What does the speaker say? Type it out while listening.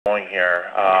Going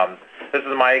here. This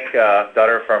is Mike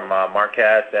Dutter from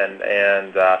Marquette,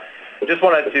 and just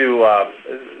wanted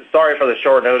to, sorry for the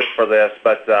short notice for this,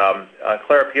 but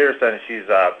Claire Pettersen, she's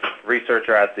a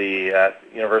researcher at the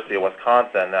University of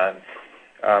Wisconsin.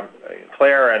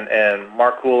 Claire and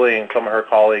Mark Cooley and some of her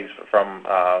colleagues from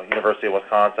University of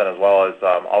Wisconsin, as well as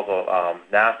also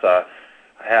NASA,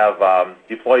 have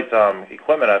deployed some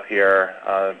equipment up here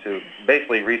to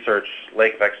basically research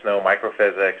lake effect snow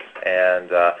microphysics, and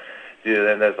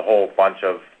there's a whole bunch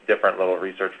of different little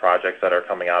research projects that are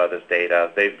coming out of this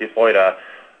data. They've deployed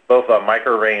both a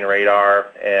micro-rain radar,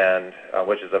 and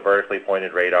which is a vertically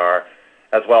pointed radar,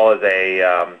 as well as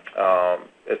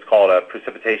it's called a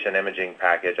precipitation imaging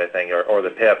package, I think, or the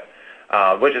PIP,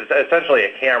 which is essentially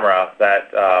a camera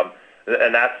that,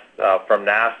 and that's from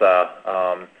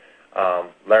NASA.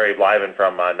 Larry Blyven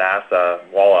from NASA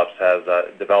Wallops has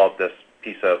developed this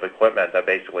piece of equipment that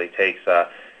basically takes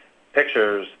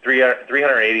pictures,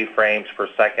 380 frames per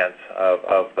second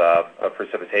of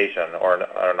precipitation, or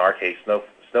in our case,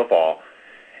 snowfall.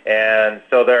 And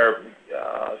so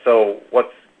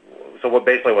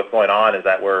basically what's going on is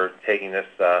that we're taking this,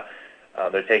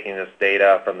 they're taking this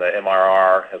data from the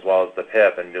MRR as well as the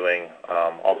PIP and doing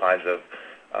all kinds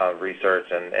of research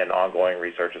and ongoing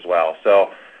research as well.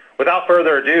 So without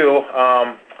further ado,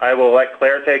 I will let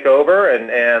Claire take over,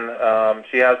 and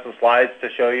she has some slides to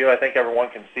show you. I think everyone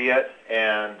can see it,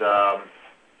 and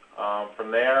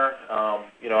from there,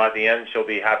 at the end, she'll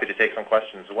be happy to take some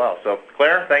questions as well. So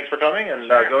Claire, thanks for coming, and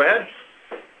go ahead.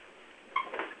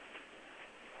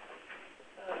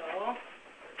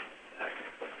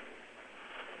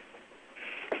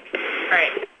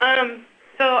 All right.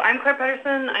 So I'm Claire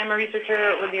Pettersen. I'm a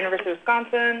researcher with the University of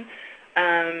Wisconsin.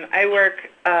 I work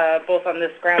both on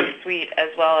this ground suite as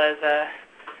well as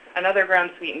another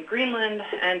ground suite in Greenland,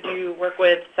 and do work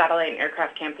with satellite and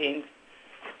aircraft campaigns.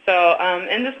 So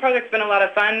and this project's been a lot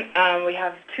of fun. We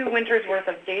have 2 winters worth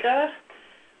of data.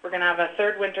 We're going to have a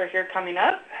 3rd winter here coming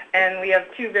up, and we have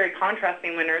 2 very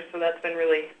contrasting winters, so that's been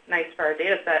really nice for our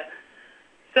data set.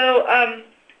 So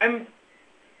I'm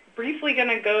briefly going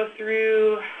to go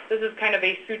through, this is kind of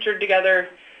a sutured together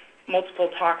multiple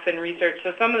talks and research,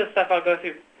 so some of the stuff I'll go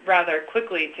through rather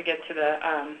quickly to get to the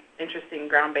interesting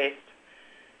ground-based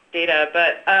data.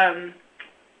 But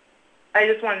I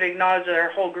just wanted to acknowledge our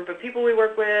whole group of people we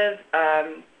work with.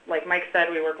 Like Mike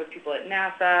said, we work with people at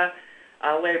NASA,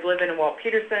 Larry Blyven and Walt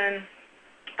Pettersen,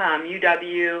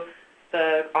 UW.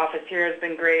 The office here has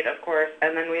been great, of course,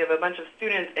 and then we have a bunch of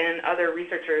students and other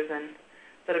researchers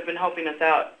that have been helping us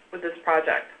out with this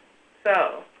project.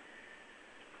 So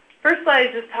first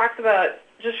slide just talks about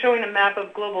just showing a map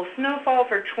of global snowfall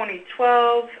for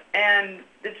 2012, and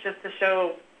it's just to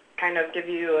show, kind of give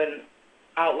you an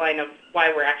outline of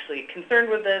why we're actually concerned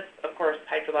with this. Of course,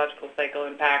 hydrological cycle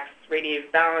impacts,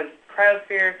 radiative balance,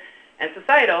 cryosphere, and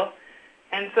societal.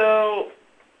 And so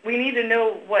we need to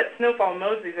know what snowfall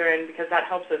modes these are in, because that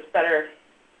helps us better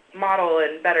model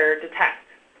and better detect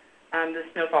the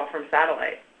snowfall from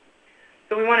satellite.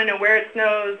 So we want to know where it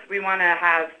snows, we want to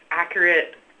have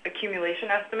accurate accumulation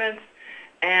estimates,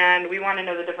 and we want to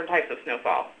know the different types of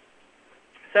snowfall.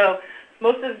 So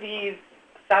most of these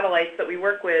satellites that we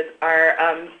work with are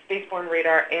spaceborne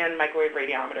radar and microwave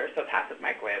radiometer, so passive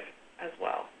microwave as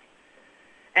well.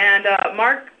 And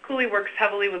Mark Cooley works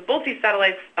heavily with both these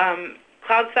satellites,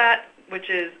 CloudSat, which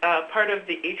is part of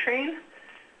the A-Train,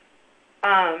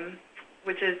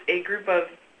 which is a group of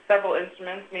several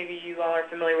instruments. Maybe you all are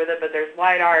familiar with it, but there's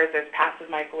LiDAR, there's passive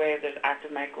microwave, there's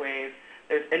active microwave,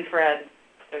 there's infrared,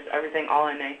 there's everything all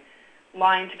in a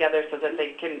line together so that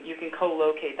you can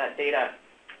co-locate that data.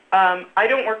 I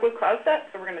don't work with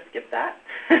CloudSat, so we're going to skip that.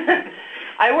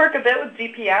 I work a bit with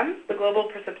GPM, the Global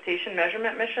Precipitation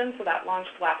Measurement Mission, so that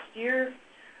launched last year,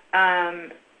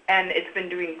 and it's been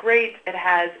doing great. It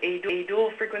has a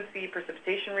dual frequency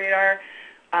precipitation radar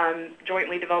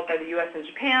jointly developed by the U.S. and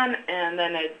Japan, and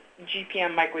then a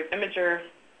GPM microwave imager,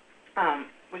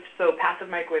 which so passive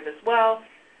microwave as well.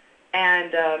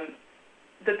 And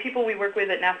the people we work with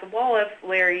at NASA Wallops,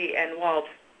 Larry and Walt,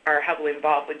 are heavily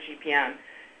involved with GPM,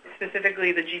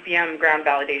 specifically the GPM ground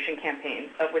validation campaigns,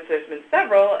 of which there's been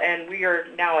several, and we are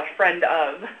now a friend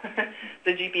of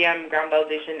the GPM ground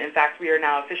validation. In fact, we are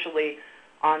now officially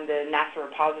on the NASA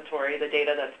repository. The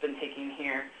data that's been taken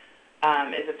here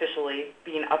is officially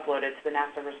being uploaded to the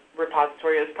NASA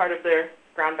repository as part of their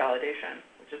ground validation,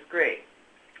 which is great.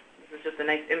 This is just a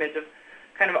nice image of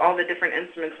kind of all the different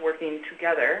instruments working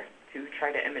together to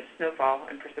try to image snowfall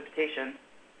and precipitation.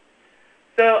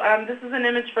 So this is an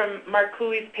image from Mark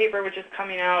Cooley's paper, which is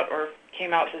coming out or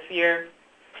came out this year,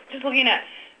 just looking at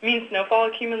mean snowfall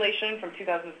accumulation from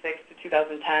 2006 to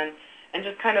 2010, and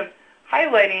just kind of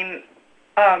highlighting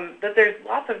that there's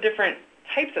lots of different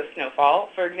types of snowfall.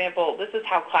 For example, this is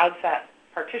how CloudSat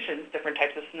partitions different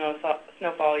types of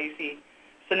snowfall. You see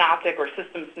synoptic or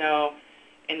system snow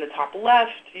in the top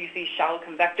left. You see shallow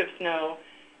convective snow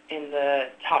in the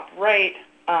top right.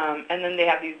 And then they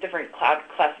have these different cloud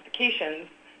classifications,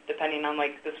 depending on,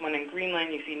 like this one in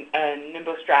Greenland, you see a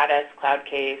nimbostratus cloud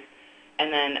case,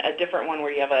 and then a different one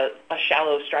where you have a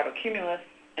shallow stratocumulus.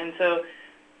 And so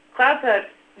CloudSat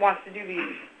wants to do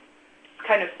these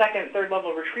kind of second, third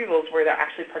level retrievals where they're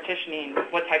actually partitioning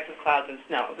what types of clouds and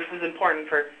snow. This is important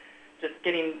for just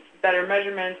getting better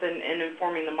measurements and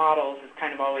informing the models is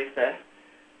kind of always the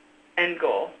end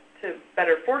goal, to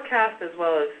better forecast as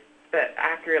well as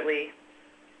accurately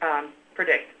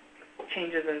predict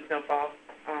changes in snowfall.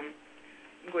 I'm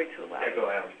going to the lab. Yeah, go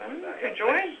ahead. Good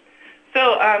join.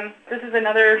 So this is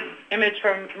another image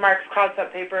from Mark's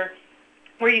CloudSat paper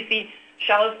where you see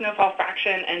shallow snowfall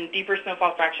fraction and deeper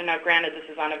snowfall fraction. Now, granted, this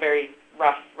is on a very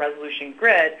rough resolution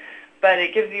grid, but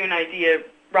it gives you an idea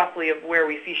roughly of where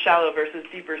we see shallow versus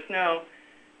deeper snow.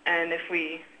 And if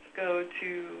we go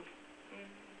to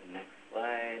the next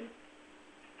slide.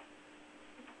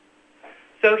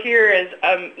 So here is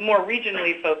more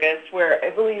regionally focused, where I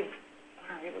believe,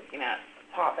 are you looking at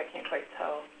the top? I can't quite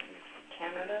tell.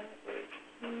 Canada?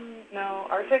 No,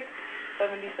 Arctic,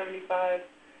 70, 75.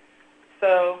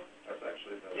 So.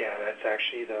 That's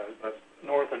actually the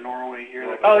north of Norway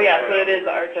here. Oh yeah, so it is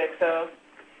the Arctic. So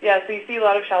yeah, so you see a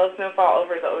lot of shallow snowfall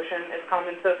over the ocean is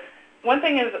common. So one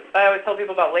thing is, I always tell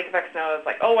people about lake effect snow. It's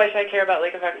like, oh, why should I care about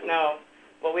lake effect snow?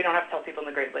 Well, we don't have to tell people in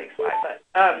the Great Lakes why.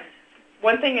 But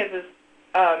one thing is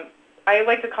I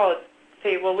like to call it,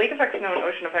 say, well, lake effect snow and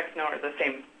ocean effect snow are the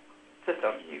same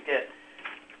system. You get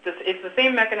it's the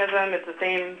same mechanism. It's the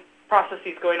same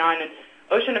processes going on. And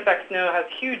ocean effect snow has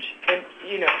huge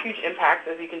impacts,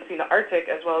 as you can see in the Arctic,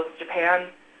 as well as Japan.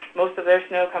 Most of their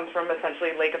snow comes from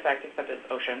essentially lake effect, except it's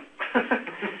ocean.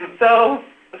 So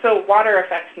water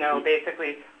effect snow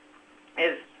basically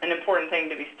is an important thing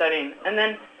to be studying. And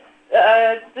then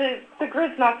the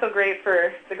grid's not so great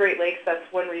for the Great Lakes. That's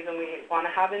one reason we want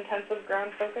to have intensive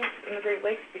ground focus in the Great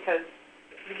Lakes, because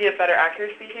you get better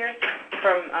accuracy here.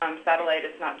 From satellite,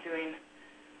 it's not doing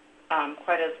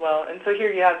quite as well. And so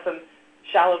here you have some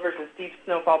shallow versus deep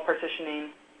snowfall partitioning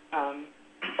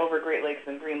over Great Lakes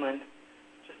and Greenland,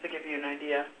 just to give you an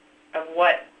idea of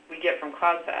what we get from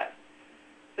CloudSat.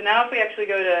 So now if we actually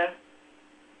go to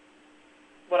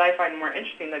what I find more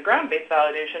interesting, the ground-based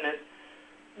validation, is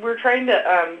we're trying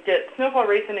to get snowfall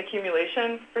rates and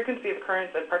accumulation, frequency of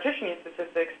occurrence, and partitioning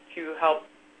statistics to help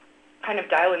kind of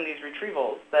dial in these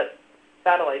retrievals that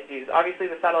satellites use. Obviously,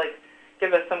 the satellites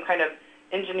give us some kind of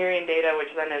engineering data, which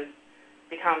then has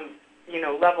become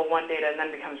level 1 data and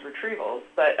then becomes retrievals.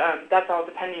 But that's all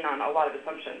depending on a lot of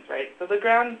assumptions, right? So the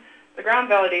ground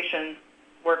validation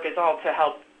work is all to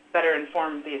help better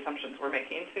inform the assumptions we're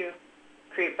making to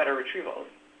create better retrievals.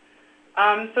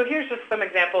 So here's just some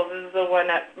examples. This is the one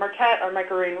at Marquette, our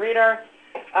micromarine radar.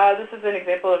 This is an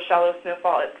example of shallow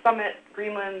snowfall at Summit,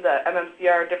 Greenland, the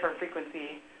MMCR, different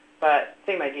frequency, but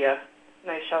same idea.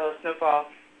 Nice shallow snowfall.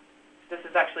 This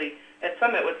is actually, at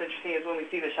Summit, what's interesting is when we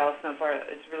see the shallow snowfall,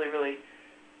 it's really, really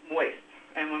moist.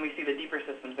 And when we see the deeper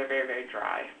systems, they're very, very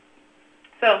dry.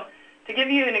 So to give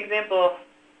you an example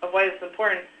of why this is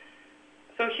important,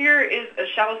 so here is a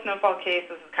shallow snowfall case.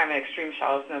 This is kind of an extreme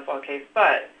shallow snowfall case,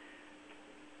 but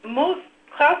most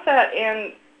CloudSat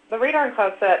and the radar in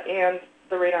CloudSat and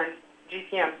the radar in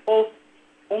GCM both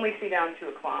only see down to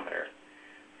 1 kilometer.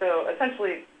 So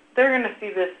essentially, they're going to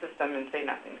see this system and say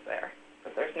nothing's there,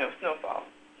 but there's no snowfall.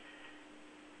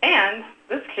 And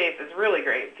this case is really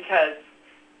great because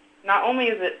not only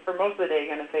is it for most of the day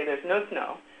going to say there's no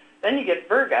snow, then you get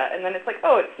virga, and then it's like,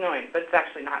 oh, it's snowing, but it's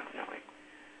actually not snowing.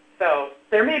 So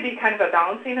there may be kind of a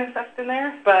balancing effect in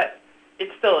there, but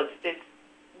it's still it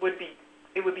would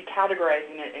be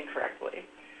categorizing it incorrectly.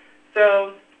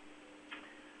 So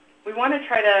we want to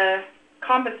try to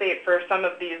compensate for some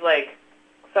of these like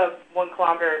sub 1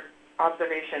 kilometer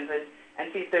observations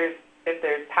and see if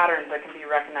there's patterns that can be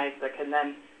recognized that can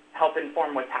then help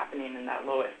inform what's happening in that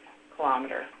lowest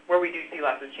kilometer, where we do see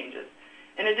lots of changes.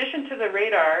 In addition to the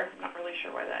radar, I'm not really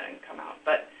sure why that didn't come out,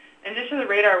 but in addition to the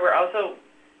radar,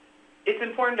 it's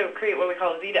important to create what we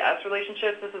call Z to S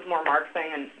relationships. This is more Mark's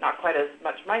thing and not quite as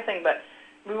much my thing, but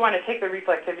we want to take the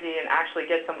reflectivity and actually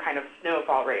get some kind of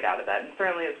snowfall rate out of that. And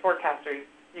certainly as forecasters,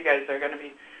 you guys are going to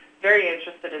be very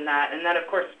interested in that. And that, of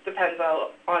course, depends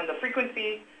on the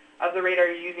frequency of the radar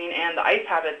you're using and the ice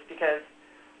habits, because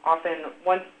often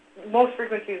most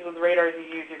frequencies with the radars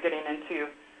you use, you're getting into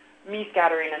me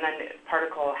scattering, and then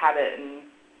particle habit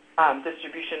and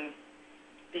distribution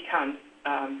becomes,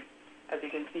 as you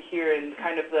can see here in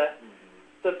kind of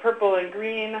the purple and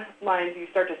green lines, you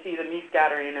start to see the me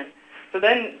scattering. And so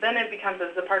then it becomes,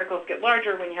 as the particles get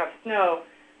larger, when you have snow,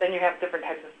 then you have different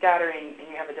types of scattering, and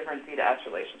you have a different Z to S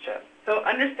relationship. So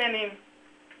understanding,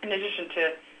 in addition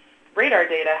to radar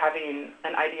data, having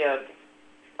an idea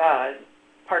of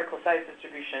particle size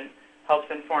distribution helps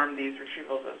inform these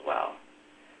retrievals as well.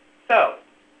 So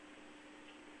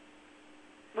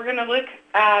we're going to look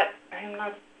at,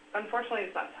 unfortunately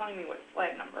it's not telling me what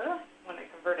slide number when I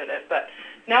converted it, but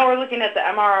now we're looking at the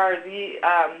MRRZ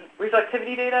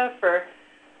reflectivity data for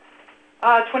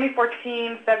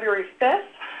 2014, February 5th.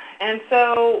 And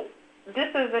so this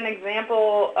is an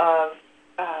example of,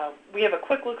 we have a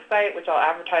quick look site, which I'll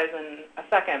advertise in a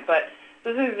second, but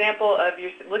this is an example of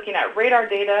you looking at radar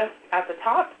data at the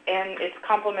top and its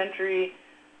complementary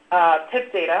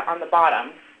PIP data on the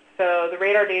bottom. So the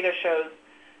radar data shows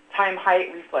time, height,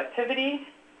 reflectivity,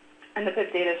 and the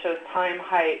PIP data shows time,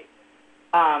 height,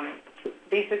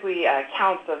 basically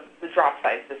counts of the drop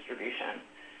size distribution.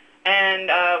 And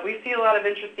we see a lot of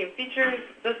interesting features.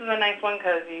 This is a nice one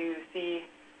because you see,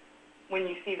 when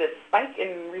you see the spike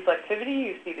in reflectivity,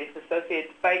 you see this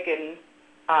associated spike in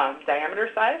diameter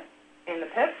size in the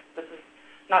PIP. This is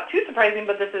not too surprising,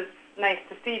 but this is nice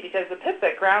to see because the PIP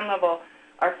at ground level,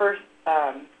 our first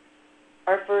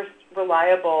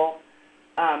reliable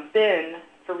bin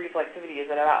for reflectivity is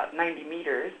at about 90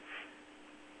 meters.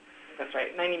 That's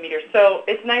right, 90 meters. So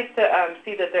it's nice to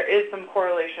see that there is some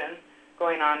correlation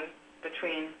going on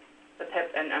between the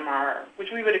PIP and MRR, which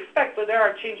we would expect, but there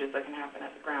are changes that can happen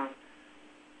at the ground.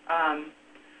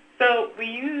 So we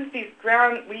use these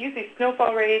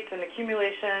snowfall rates and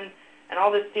accumulation and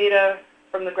all this data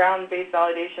from the ground-based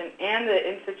validation and the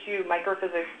in-situ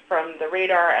microphysics from the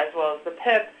radar as well as the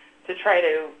PIP to try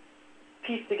to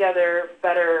piece together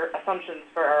better assumptions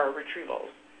for our retrievals.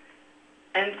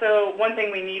 And so one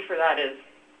thing we need for that is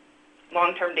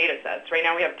long-term data sets. Right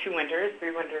now we have 2 winters.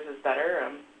 3 winters is better.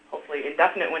 Hopefully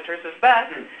indefinite winters is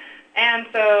best. And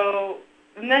so,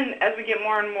 and then as we get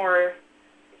more and more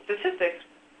statistics,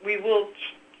 we've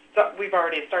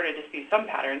already started to see some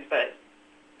patterns, but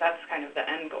that's kind of the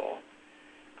end goal.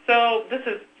 So this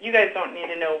is, you guys don't need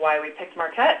to know why we picked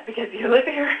Marquette because you live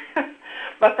here.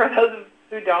 But for those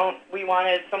who don't, we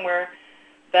wanted somewhere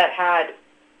that had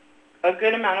a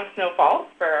good amount of snowfall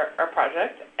for our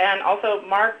project. And also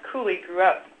Mark Cooley grew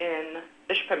up in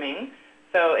Ishpeming,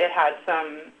 so it had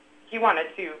some, he wanted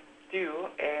to do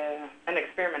an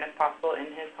experiment if possible in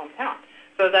his hometown.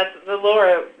 So that's the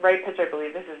lower right picture, I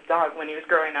believe. This is Dog when he was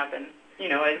growing up in, you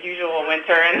know, as usual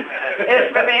winter in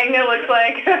Ishpeming, it looks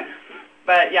like.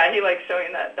 But yeah, he likes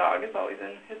showing that Dog is always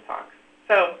in his talks.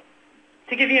 So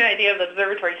to give you an idea of the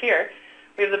observatory here,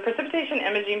 we have the precipitation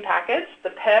imaging package. The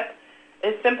PIP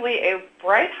is simply a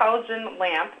bright halogen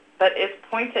lamp that is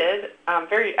pointed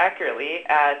very accurately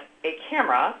at a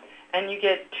camera, and you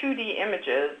get 2D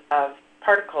images of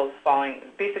particles falling,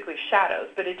 basically shadows,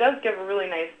 but it does give a really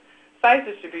nice size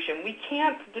distribution. We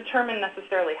can't determine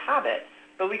necessarily habit,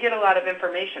 but we get a lot of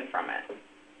information from it.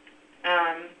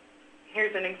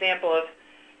 Here's an example of,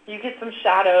 you get some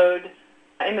shadowed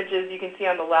images you can see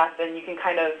on the left, and you can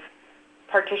kind of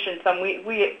partition some.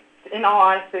 We in all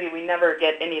honesty, we never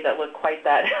get any that look quite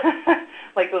that,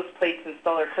 like those plates and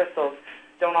stellar crystals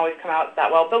don't always come out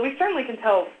that well, but we certainly can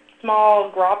tell small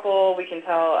grapple, we can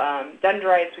tell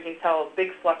dendrites, we can tell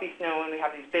big fluffy snow, and we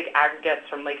have these big aggregates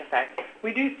from lake effect.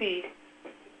 We do see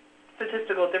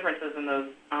statistical differences in those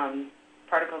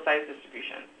particle size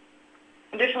distributions.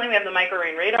 Additionally, we have the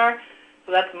micro-rain radar,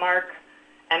 so that's Mark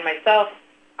and myself.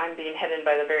 I'm being hidden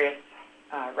by the various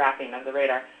wrapping of the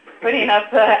radar. Putting up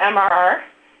the MRR,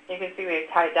 you can see we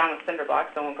tie it down with cinder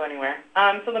blocks, so it won't go anywhere.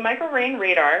 So the micro-rain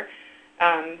radar,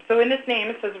 so in this name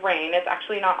it says rain. It's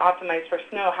actually not optimized for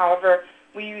snow. However,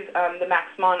 we use the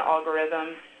Max-Mon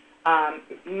algorithm.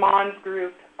 Mon's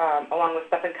group, along with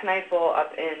Stefan Kneifel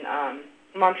up in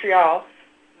Montreal,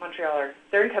 or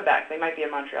they're in Quebec. They might be in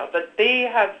Montreal. But they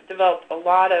have developed a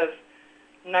lot of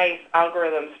nice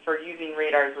algorithms for using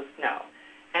radars with snow.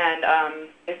 And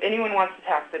if anyone wants to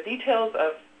talk the details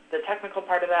of the technical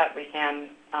part of that, we can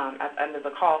at the end of the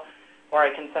call, or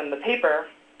I can send the paper,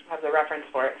 have the reference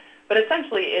for it. But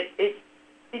essentially, it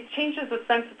changes the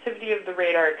sensitivity of the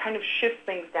radar. It kind of shifts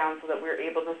things down so that we're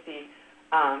able to see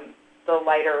the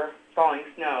lighter falling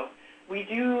snow. We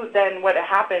do then, what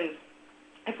happens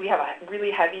if we have a really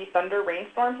heavy thunder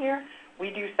rainstorm here, we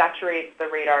do saturate the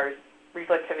radar's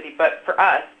reflectivity. But for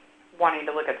us, wanting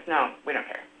to look at snow, we don't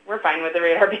care. We're fine with the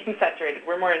radar being saturated.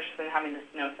 We're more interested in having the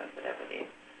snow sensitivity.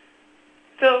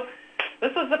 So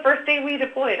this was the first day we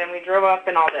deployed, and we drove up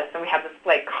and all this, and we had this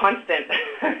like constant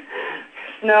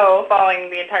snow falling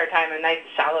the entire time, a nice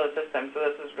shallow system, so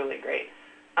this was really great.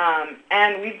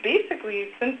 And we've basically,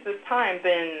 since this time,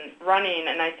 been running,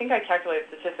 and I think I calculated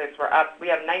statistics, we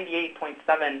have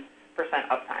 98.7%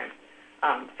 uptime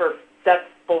that's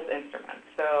both instruments.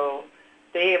 So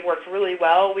they have worked really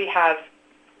well. We have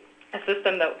a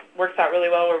system that works out really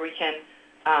well where we can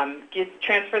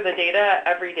transfer the data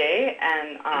every day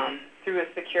and through a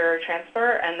secure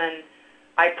transfer, and then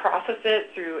I process it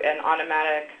through an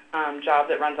automatic job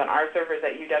that runs on our servers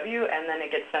at UW, and then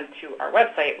it gets sent to our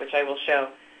website, which I will show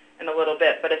in a little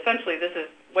bit. But essentially, this is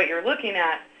what you're looking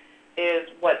at is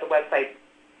what the website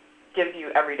gives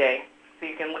you every day, so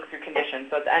you can look through conditions.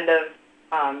 So at the end of,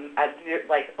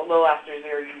 like a little after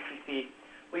 0 UTC,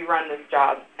 we run this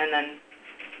job, and then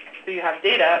so you have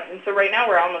data. And so right now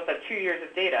we're almost at 2 years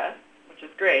of data, which is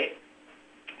great.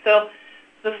 So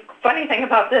the funny thing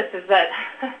about this is that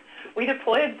we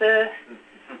deployed the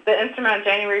instrument on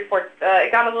January 4th.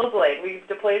 It got a little delayed. We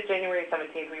deployed January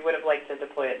 17th. We would have liked to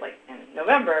deploy it like in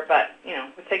November, but we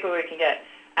take what we can get.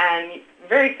 And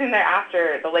very soon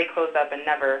thereafter, the lake closed up and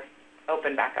never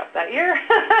opened back up that year,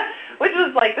 which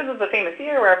was like, this is the famous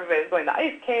year where everybody was going to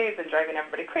ice caves and driving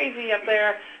everybody crazy up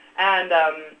there. And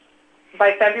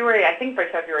by February, I think by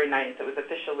February 9th, it was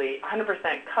officially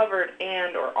 100% covered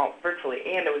or virtually,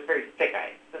 and it was very thick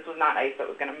ice. This was not ice that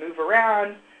was going to move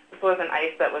around. This wasn't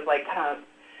ice that was like kind of,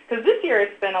 because this year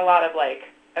it's been a lot of like,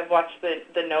 I've watched the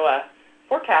NOAA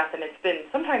forecast, and it's been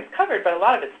sometimes covered, but a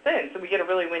lot of it's thin, so we get a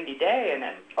really windy day, and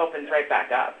it opens right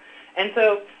back up. And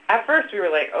so at first we were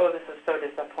like, oh, this is so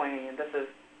disappointing, and this is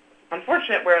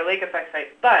unfortunate, we're a lake effect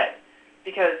site, but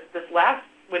because this last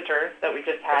winter that we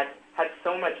just had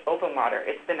so much open water,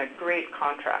 it's been a great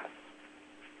contrast,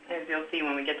 as you'll see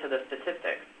when we get to the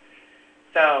statistics.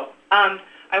 So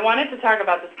I wanted to talk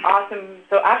about this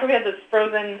so after we had this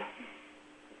frozen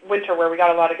winter where we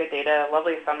got a lot of good data, a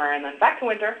lovely summer, and then back to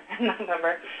winter in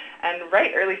November, and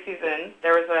right early season,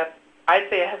 there was I'd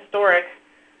say a historic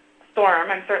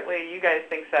storm, and certainly you guys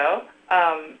think so,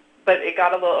 but it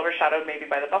got a little overshadowed maybe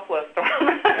by the Buffalo storm.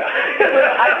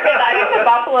 I think the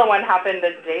Buffalo one happened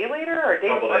a day later, or a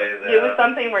day before. It was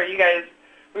something where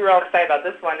we were all excited about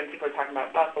this one, and people were talking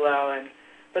about Buffalo,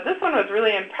 but this one was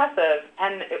really impressive,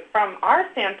 and from our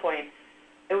standpoint,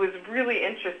 it was really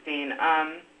interesting,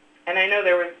 and I know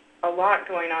there was a lot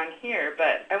going on here,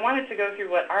 but I wanted to go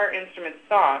through what our instruments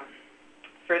saw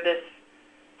for this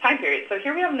time period. So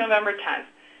here we have November 10th.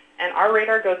 And our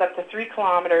radar goes up to 3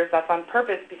 kilometers. That's on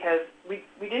purpose because we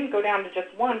didn't go down to just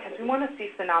 1 because we want to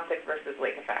see synoptic versus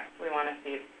lake effect. We want to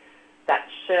see that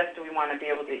shift. We want to be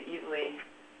able to easily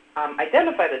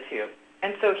identify the two.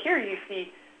 And so here you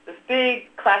see this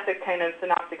big classic kind of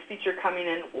synoptic feature coming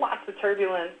in, lots of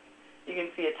turbulence. You can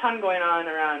see a ton going on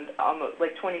around almost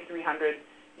like 2,300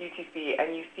 UTC,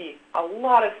 and you see a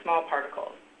lot of small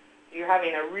particles. You're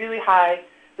having a really high.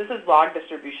 This is log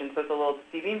distribution, so it's a little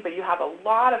deceiving, but you have a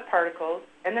lot of particles,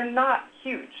 and they're not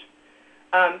huge.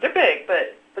 They're big,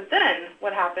 but then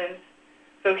what happens,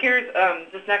 so here's,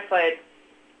 this next slide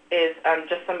is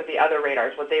just some of the other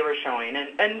radars, what they were showing,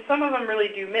 and some of them really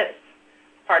do miss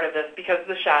part of this because of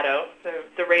the shadow.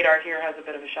 The radar here has a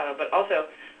bit of a shadow, but also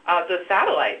the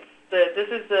satellites. This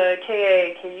is the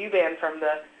Ka-Ku band from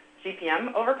the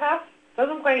GPM overpass.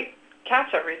 Doesn't quite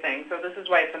catch everything, so this is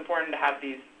why it's important to have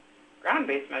these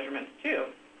ground-based measurements too.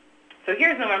 So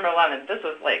here's November 11th. This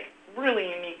was like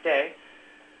really unique day.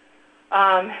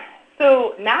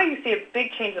 So now you see a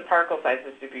big change in particle size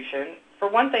distribution. For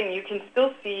one thing, you can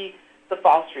still see the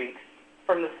fall streaks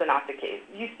from the synoptic case.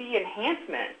 You see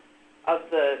enhancement of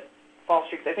the fall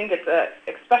streaks. I think it's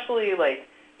especially like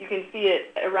you can see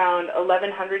it around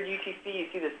 1100 UTC. You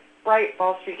see this bright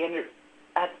fall streak in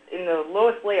the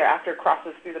lowest layer after it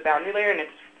crosses through the boundary layer and it's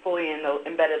fully in the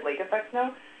embedded lake effect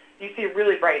snow. You see it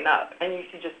really brighten up, and you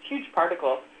see just huge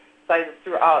particle sizes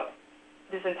throughout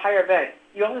this entire event.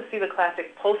 You also see the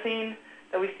classic pulsing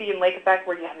that we see in lake effect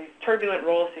where you have these turbulent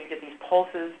rolls, so you get these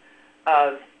pulses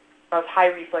of high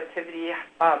reflectivity,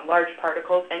 large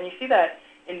particles, and you see that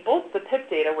in both the PIP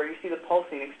data where you see the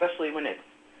pulsing, especially when it's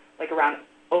like around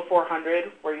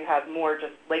 0400 where you have more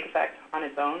just lake effect on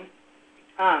its own.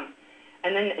 And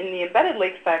then in the embedded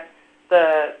lake effect,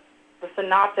 the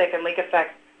synoptic and lake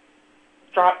effect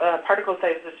particle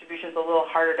size distribution is a little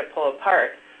harder to pull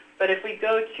apart. But if we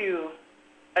go to,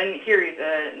 and here is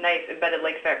a nice embedded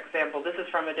lake effect example. This is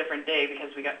from a different day because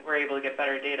we're able to get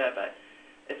better data, but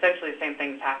essentially the same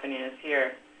thing's happening as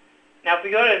here. Now if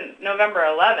we go to November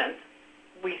 11th,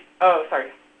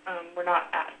 we're not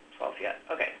at 12 yet.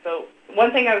 Okay, so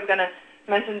one thing I was going to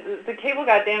mentioned, the cable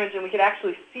got damaged, and we could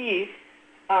actually see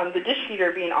the dish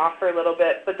heater being off for a little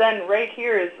bit. But then right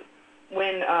here is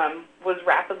when was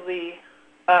rapidly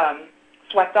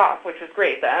swept off, which was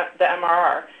great, the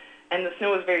MRR. And the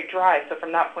snow was very dry, so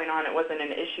from that point on, it wasn't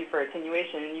an issue for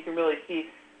attenuation, and you can really see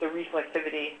the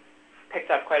reflectivity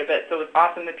picked up quite a bit. So it was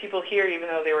awesome that people here, even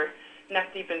though they were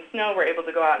neck deep in snow, were able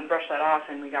to go out and brush that off,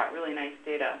 and we got really nice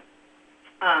data.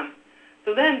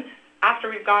 So then, after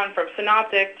we've gone from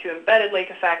synoptic to embedded lake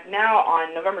effect, now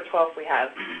on November 12th we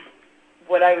have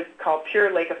what I would call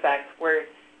pure lake effect, where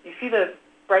you see the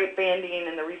bright banding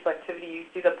and the reflectivity, you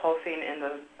see the pulsing and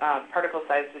the particle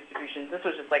size distributions. This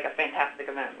was just like a fantastic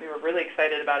event. We were really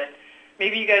excited about it.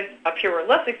 Maybe you guys up here were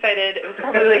less excited. It was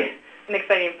probably an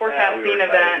exciting forecasting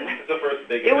event. It was the first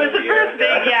big event. It was the first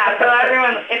big, yeah. So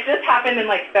everyone, if this happened in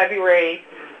like February,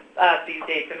 these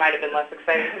dates, it might have been less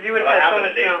exciting because you would have had so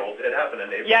much snow. It happened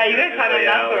in April. Yeah, you guys had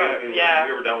enough.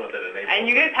 We were done with it in April. And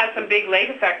you guys had some big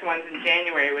lake effect ones in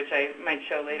January, which I might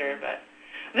show later. But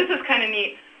this is kind of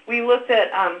neat. We looked at,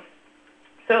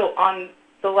 so on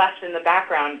the left in the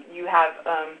background, you have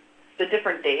the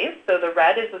different days. So the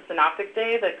red is the synoptic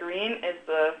day, the green is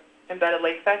the embedded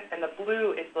lake effect, and the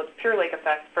blue is the pure lake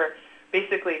effect for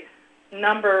basically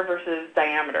number versus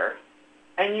diameter.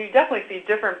 And you definitely see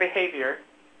different behavior.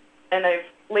 And I've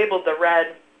labeled the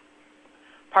red,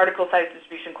 particle size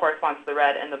distribution corresponds to the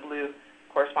red, and the blue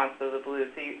corresponds to the blue.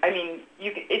 So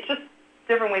it's just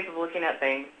different ways of looking at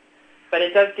things, but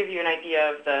it does give you an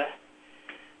idea of the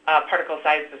particle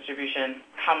size distribution,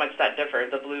 how much that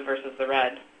differed, the blue versus the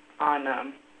red, on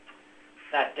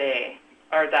that day,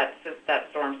 or that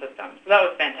storm system. So that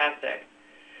was fantastic.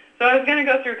 So I was going to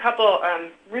go through a couple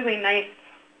really nice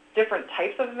different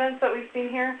types of events that we've seen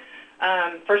here.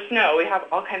 For snow, we have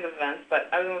all kinds of events, but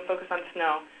I was going to focus on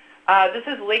snow. This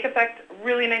is lake effect,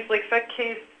 really nice lake effect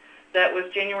case that was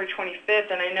January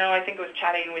 25th, and I think I was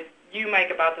chatting with you,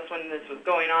 Mike, about this when this was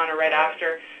going on or right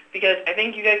after, because I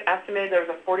think you guys estimated there was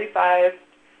a 45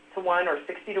 to 1 or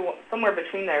 60 to 1, somewhere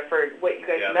between there for what you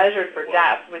guys measured for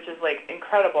depth, which is like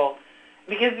incredible,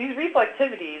 because these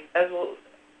reflectivities,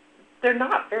 they're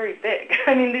not very big.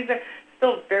 I mean, these are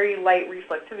still very light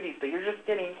reflectivities, but you're just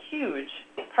getting huge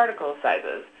particle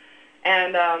sizes.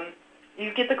 And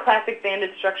you get the classic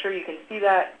banded structure. You can see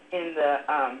that in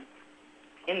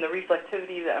the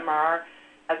reflectivity, the MRR,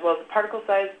 as well as the particle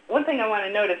size. One thing I want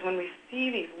to note is when we see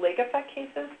these lake effect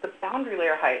cases, the boundary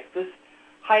layer height, this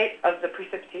height of the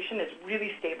precipitation is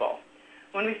really stable.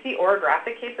 When we see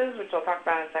orographic cases, which I'll talk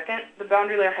about in a second, the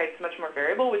boundary layer height is much more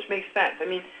variable, which makes sense. I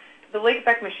mean, the lake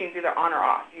effect machine's either on or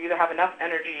off. You either have enough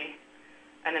energy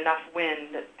and enough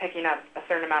wind picking up a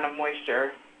certain amount of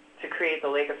moisture to create the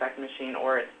lake effect machine,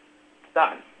 or it's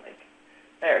done, like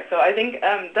there. So I think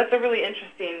that's a really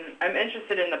interesting, I'm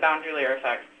interested in the boundary layer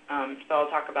effects, so I'll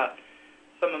talk about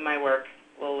some of my work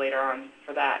a little later on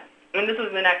for that. And this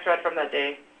is the next red from that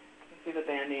day. You see the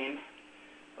banding.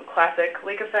 So classic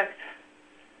lake effect.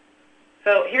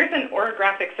 So here's an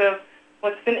orographic. So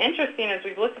what's been interesting as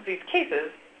we've looked at these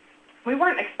cases, we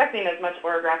weren't expecting as much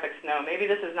orographic snow. Maybe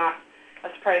this is not a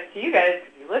surprise to you guys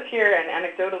because you live here, and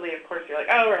anecdotally, of course, you're like,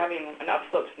 oh, we're having an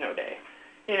upslope snow day.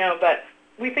 But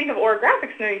we think of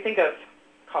orographic snow, you think of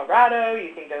Colorado,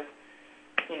 you think of,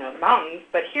 the mountains,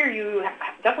 but here you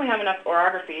definitely have enough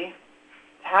orography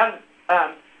to have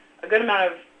a good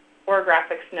amount of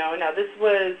orographic snow. Now, this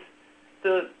was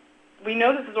we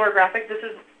know this is orographic. This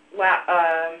is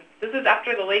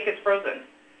after the lake is frozen.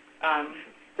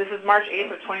 This is March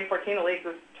 8th of 2014. The lake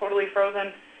was totally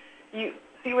frozen. You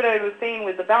see what I was saying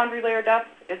with the boundary layer depth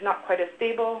is not quite as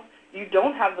stable. You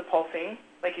don't have the pulsing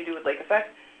like you do with lake effect,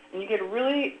 and you get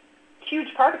really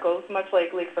huge particles, much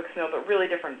like lake effect snow, but really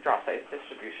different drop size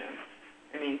distribution.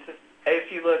 I mean,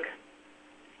 if you look,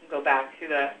 go back to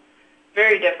the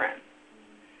very different.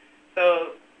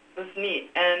 So this is neat.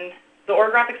 And the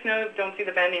orographic snow, don't see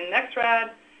the banding in the next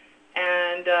rad,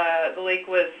 and the lake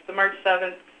was the March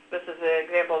 7th. This is an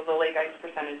example of the lake ice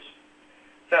percentage.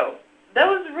 So that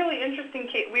was a really interesting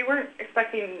case. We weren't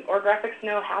expecting orographic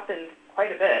snow happen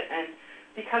quite a bit, and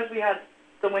because we had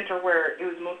the winter where it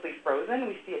was mostly frozen,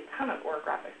 we see a ton of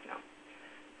orographic snow.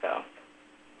 So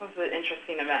it was an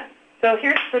interesting event. So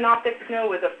here's synoptic snow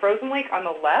with a frozen lake on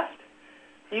the left.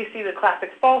 You see the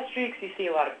classic fall streaks. You see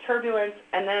a lot of turbulence,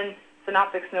 and then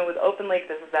synoptic snow with open lake.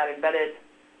 This is that embedded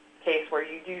case where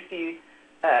you do see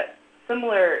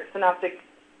similar synoptic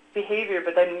behavior,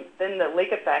 but then the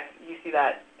lake effect, you see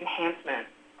that enhancement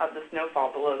of the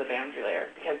snowfall below the boundary layer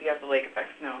because you have the lake effect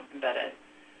snow embedded,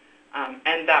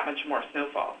 and that much more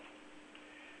snowfall.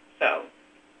 So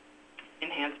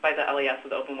enhanced by the LES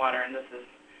with open water, and this is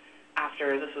after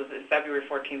after. This was February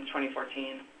 14th,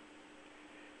 2014.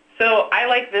 So I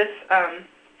like this.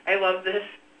 I love this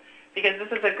because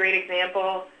this is a great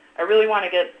example. I really want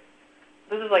to get,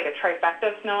 this is like a trifecta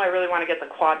of snow. I really want to get the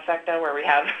quadfecta where we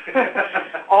have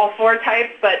all 4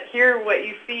 types. But here what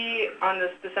you see on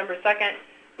this December 2nd,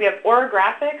 we have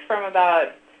orographic from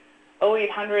about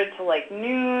 0800 to like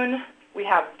noon. We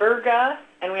have virga,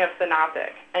 and we have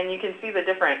synoptic. And you can see the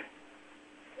different,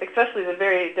 especially the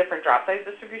very different drop size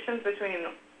distributions between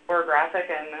orographic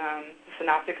and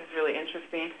synoptic is really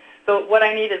interesting. So what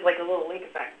I need is like a little lake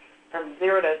effect. From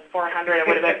 0 to 400, it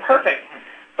would have been perfect.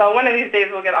 So one of these days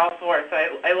we'll get all 4. So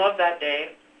I love that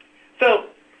day. So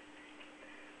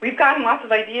we've gotten lots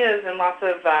of ideas and lots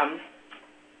of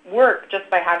work just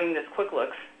by having this Quick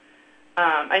Looks.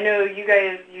 I know you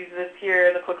guys use this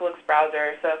here, the Quick Looks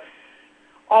browser. So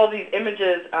all these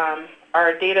images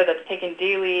are data that's taken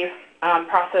daily,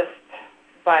 processed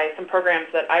by some programs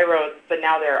that I wrote, but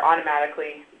now they're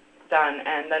automatically done,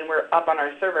 and then we're up on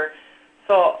our server.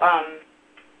 So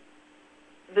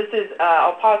this is,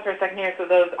 I'll pause for a second here so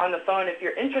those on the phone, if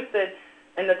you're interested,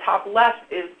 in the top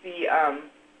left is the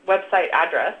website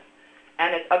address,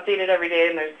 and it's updated every day,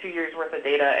 and there's 2 years worth of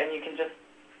data, and you can just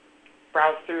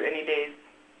browse through any days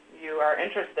you are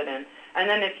interested in. And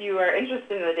then if you are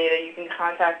interested in the data, you can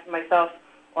contact myself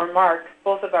or Mark.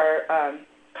 Both of our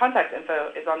contact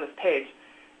info is on this page.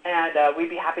 And we'd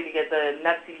be happy to get the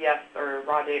net CDFs or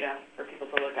raw data for people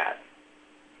to look at.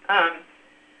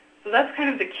 So that's kind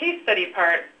of the case study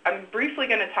part. I'm briefly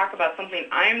going to talk about something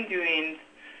I'm doing.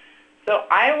 So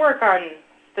I work on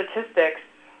statistics,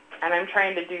 and I'm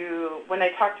trying to do, when I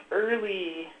talked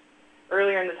earlier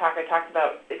in the talk, I talked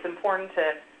about it's important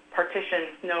to partition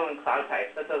snow and cloud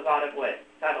types. That's a lot of what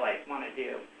satellites want to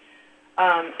do.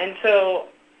 And so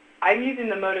I'm using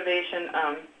the motivation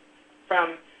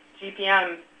from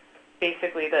GPM,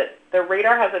 basically, that the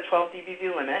radar has a 12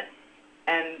 dBz limit,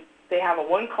 and they have a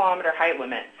 1 kilometer height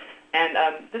limit. And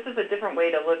this is a different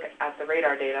way to look at the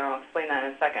radar data, and I'll explain that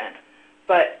in a second.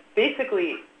 But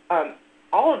basically,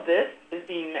 all of this is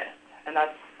being missed, and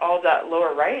that's all that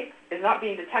lower right is not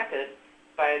being detected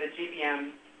by the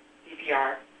GPM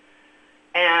DPR.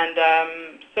 And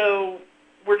so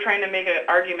we're trying to make an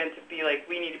argument to be like,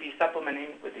 we need to be supplementing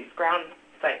with these ground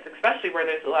sites, especially where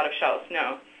there's a lot of shallow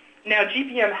snow. Now,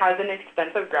 GPM has an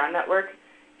extensive ground network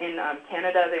in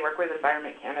Canada. They work with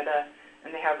Environment Canada,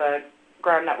 and they have a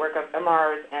ground network of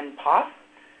MRs and POS,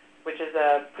 which is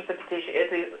a precipitation.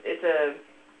 It's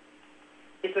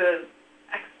a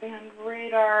X-band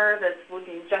radar that's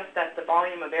looking just at the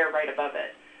volume of air right above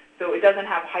it. So it doesn't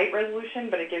have height resolution,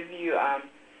 but it gives you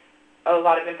a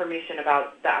lot of information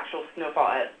about the actual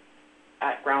snowfall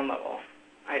at ground level.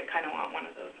 I kind of want one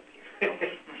of those up here.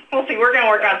 So we'll see. We're going to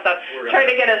work on stuff. Try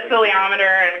to get a ciliometer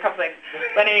and a couple things.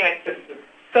 But anyway,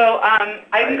 so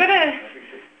I'm going to.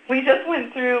 We just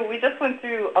went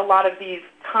through a lot of these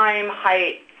time,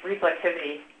 height,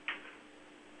 reflectivity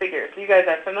figures. So you guys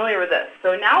are familiar with this.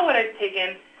 So now what I've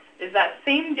taken is that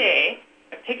same day.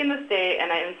 I've taken this day,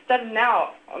 and instead of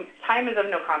now, time is of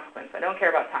no consequence. I don't care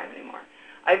about time anymore.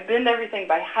 I've binned everything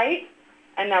by height,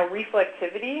 and now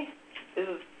reflectivity is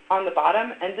on the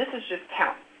bottom, and this is just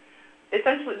count.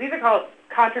 Essentially, these are called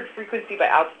contour frequency by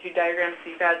altitude diagrams,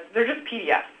 CFADs. They're just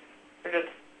PDFs.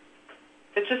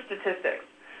 It's just statistics.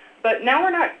 But now we're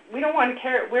not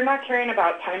caring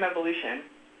about time evolution.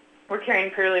 We're caring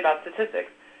purely about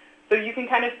statistics. So you can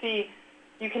kind of see,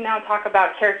 you can now talk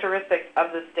about characteristics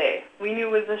of this day. We knew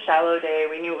it was a shallow day.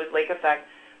 We knew it was lake effect.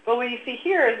 But what you see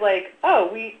here is like,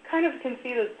 oh, we kind of can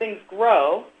see that things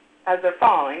grow as they're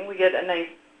falling. We get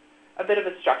a bit of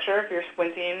a structure if you're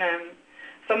squinting.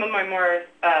 Some of my more,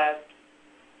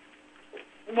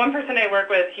 one person I work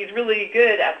with, he's really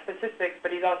good at statistics,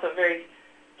 but he's also very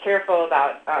careful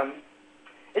about,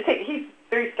 he's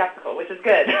very skeptical, which is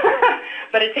good.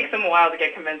 But it takes him a while to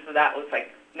get convinced that looks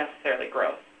like necessarily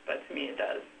growth. But to me it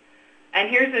does. And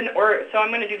here's so I'm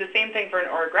going to do the same thing for an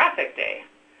orographic day.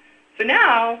 So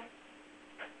now,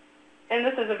 and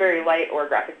this is a very light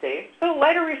orographic day, so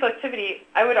lighter reflectivity,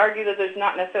 I would argue that there's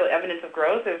not necessarily evidence of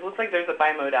growth. It looks like there's a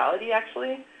bimodality,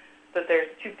 actually, that there's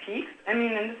 2 peaks. I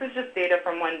mean, and this is just data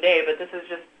from one day, but this is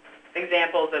just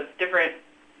examples of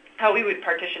how we would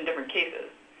partition different cases.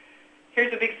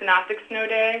 Here's a big synoptic snow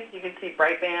day. You can see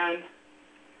bright band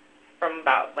from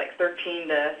about like 13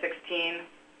 to 16.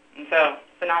 And so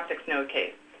synoptic snow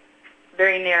case.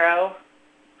 Very narrow,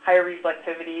 higher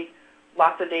reflectivity,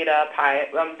 lots of data up high,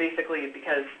 basically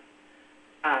because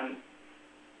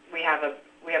we have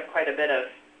quite a bit of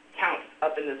count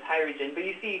up in this high region. But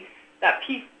you see that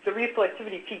peak, the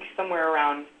reflectivity peaks somewhere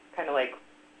around kind of like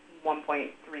 1.3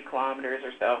 kilometers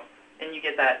or so and you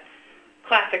get that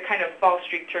classic kind of fall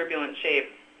streak turbulent shape.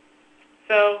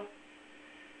 So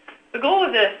the goal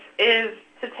of this is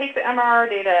to take the MRR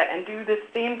data and do the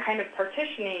same kind of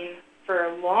partitioning for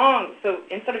a long, so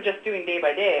instead of just doing day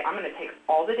by day, I'm going to take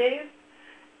all the days,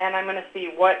 and I'm going to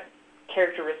see what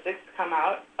characteristics come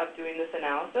out of doing this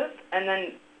analysis, and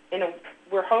then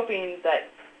we're hoping that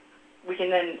we can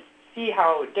then see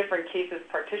how different cases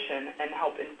partition and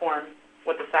help inform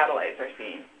what the satellites are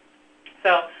seeing.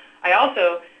 So I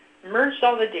also merged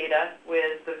all the data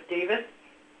with the Davis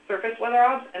surface weather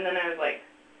obs, and then I was like,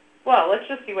 well, let's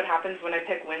just see what happens when I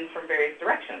pick winds from various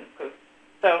directions.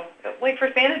 So, like for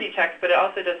sanity checks, but it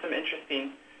also does some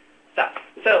interesting stuff.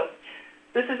 So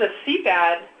this is a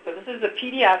CPAD, so this is a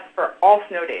PDF for all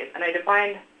snow days, and I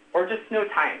defined, or just snow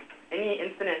time, any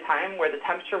instant in time where the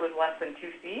temperature was less than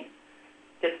 2C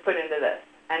gets put into this.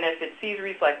 And if it sees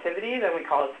reflectivity, then we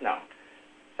call it snow.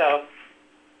 So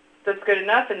that's good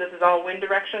enough, and this is all wind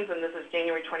directions, and this is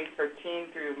January 2013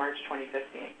 through March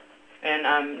 2015. And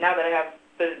now that I have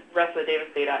the rest of the Davis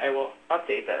data, I will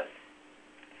update this.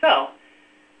 So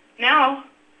now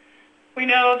we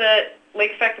know that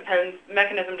lake effect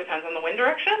mechanism depends on the wind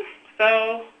direction.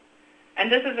 So,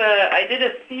 and this is I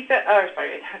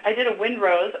did a wind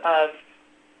rose of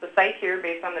the site here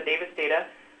based on the Davis data.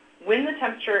 When the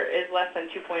temperature is less than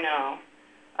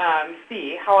 2.0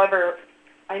 C, however,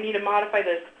 I need to modify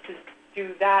this to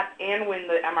do that and when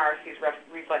the MRR sees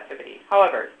reflectivity.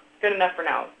 However, good enough for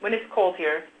now. When it's cold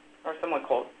here, or somewhat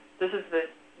cold, this is the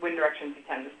wind directions you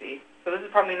tend to see. So this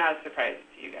is probably not a surprise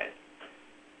to you guys.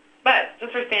 But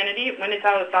just for sanity, when it's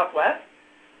out of the southwest,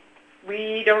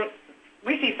 we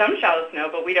see some shallow snow,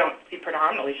 but we don't see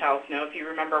predominantly shallow snow. If you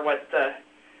remember what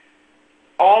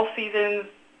all seasons,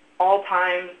 all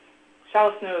times,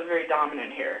 shallow snow is very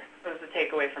dominant here. So that's the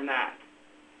takeaway from that.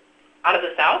 Out of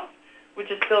the south,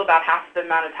 which is still about half the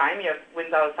amount of time, you have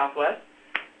winds out of the southwest,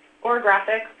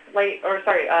 orographic,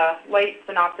 light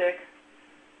synoptic,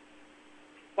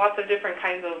 lots of different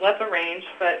kinds of, less a range,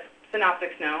 but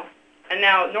synoptic snow. And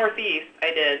now northeast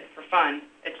I did for fun.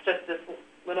 It's just this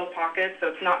little pocket, so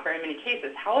it's not very many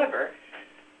cases. However,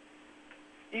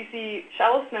 you see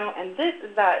shallow snow, and this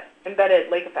is that embedded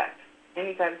lake effect.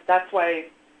 Anytime, that's why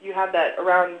you have that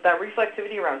around, that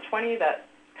reflectivity around 20, that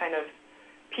kind of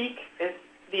peak is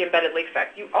the embedded lake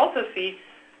effect. You also see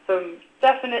some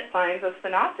definite signs of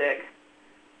synoptic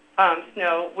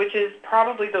snow, which is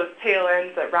probably those tail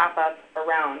ends that wrap up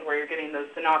around where you're getting those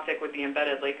synoptic with the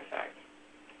embedded lake effect.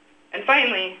 And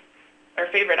finally, our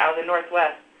favorite, out of the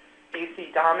northwest, you see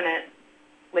dominant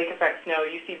lake effect snow.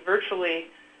 You see virtually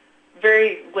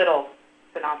very little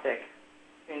synoptic.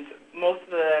 And most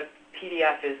of the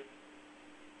PDF is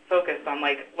focused on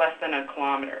like less than a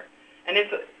kilometer. And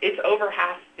it's over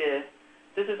half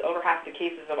this is over half the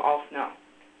cases of all snow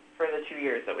for the 2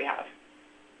 years that we have.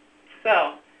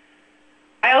 So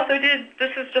I also did,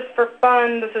 this is just for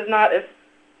fun, this is not as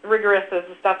rigorous as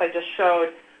the stuff I just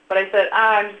showed, but I said,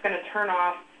 I'm just going to turn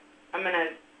off, I'm going to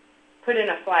put in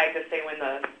a flag to say when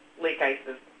the lake ice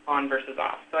is on versus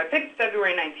off. So I picked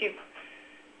February 19th,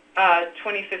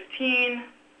 2015,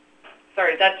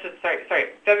 February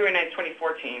 9th,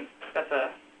 2014, that's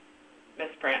a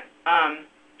misprint.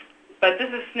 But this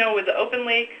is snow with the open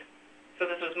lake, so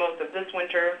this was most of this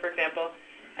winter, for example,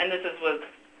 and this was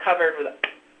covered with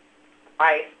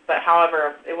ice, but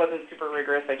however, it wasn't super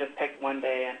rigorous. I just picked one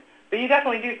day. But you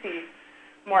definitely do see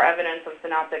more evidence of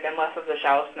synoptic and less of the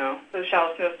shallow snow. So the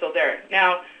shallow snow is still there.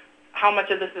 Now, how much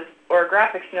of this is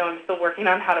orographic snow, I'm still working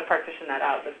on how to partition that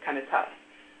out. That's kind of tough.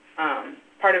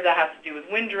 Part of that has to do with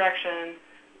wind direction,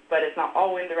 but it's not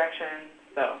all wind direction,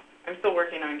 so I'm still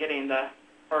working on getting the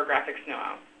orographic snow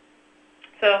out.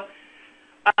 So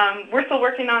we're still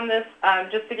working on this.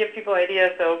 Just to give people an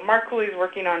idea, so Mark Cooley's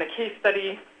working on a case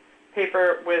study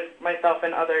paper with myself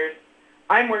and others.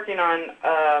 I'm working on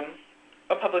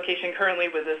a publication currently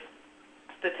with this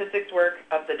statistics work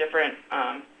of the different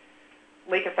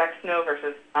lake effect snow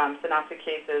versus synoptic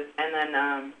cases. And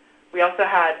then we also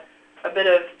had a bit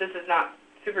of, this is not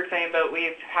super exciting, but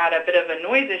we've had a bit of a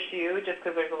noise issue just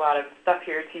because there's a lot of stuff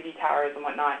here, TV towers and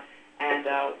whatnot. And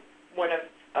one of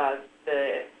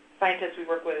the scientists we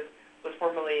work with was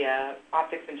formerly an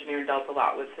optics engineer and dealt a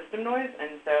lot with system noise.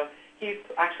 And so he's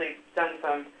actually done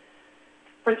some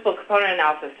principal component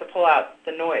analysis to pull out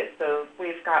the noise. So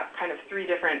we've got kind of 3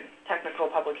 different technical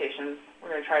publications we're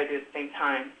going to try to do at the same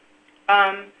time.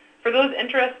 For those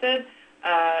interested,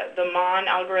 the MON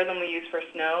algorithm we use for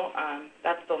snow,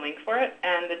 that's the link for it.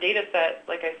 And the data set,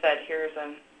 like I said, here's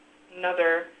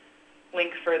another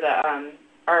link for the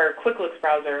our Quick Looks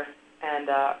browser and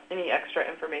any extra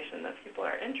information that people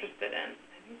are interested in.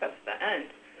 I think that's the end.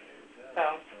 So,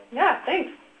 yeah,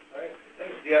 thanks. All right,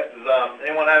 thanks. Yeah, does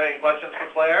anyone have any questions for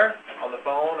Claire on the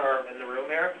phone or in the room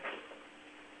here?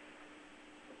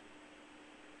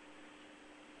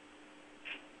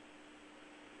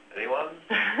 Anyone?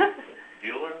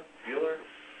 Bueller?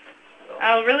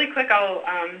 No. Really quick, I'll,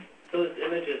 Those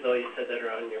images, though, you said that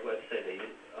are on your website.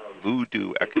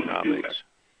 Voodoo economics.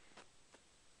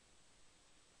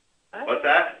 What's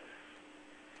that?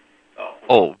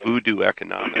 Oh, voodoo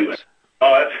economics.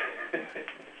 Oh, that's...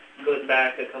 Goes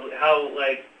back a couple.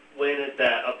 When is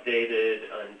that updated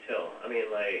until? I mean,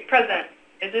 present.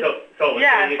 Is it? So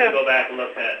yeah, you can go back and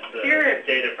look at the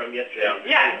data from yesterday.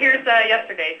 Yeah, here's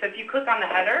yesterday. So if you click on the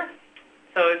header,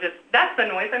 so that's the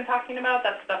noise I'm talking about.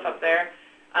 That's stuff up there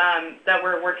that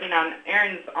we're working on.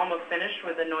 Aaron's almost finished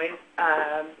with the noise.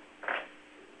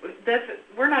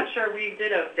 We're not sure. We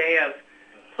did a day of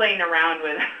playing around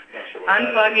with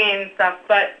unplugging stuff,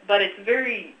 but it's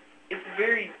very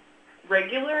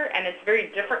regular, and it's very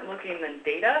different looking than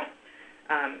data.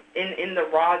 In the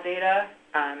raw data,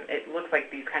 it looks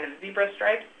like these kind of zebra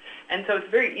stripes, and so it's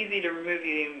very easy to remove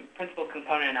the principal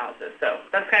component analysis. So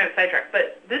that's kind of a sidetrack.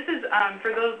 But this is,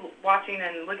 for those watching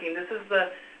and looking, this is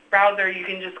the browser. You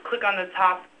can just click on the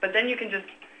top, but then you can just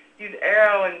use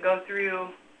arrow and go through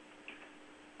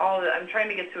all the, I'm trying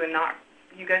to get to a not,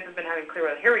 you guys have been having clear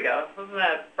weather. Here we go. This is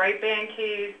a bright band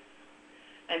case.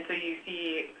 And so you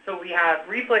see, so we have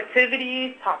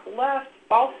reflectivity, top left,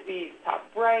 false speed, top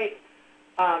right,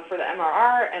 for the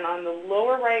MRR, and on the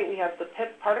lower right we have the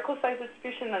PIP particle size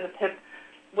distribution and the PIP,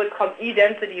 what's called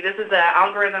E-density. This is an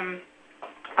algorithm,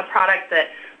 a product that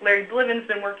Larry Bliven's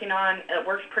been working on. It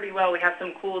works pretty well. We have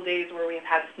some cool days where we've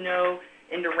had snow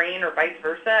into rain or vice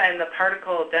versa, and the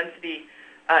particle density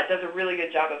does a really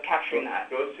good job of capturing that.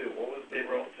 Go to, what was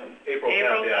April 10th? April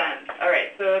 10th. All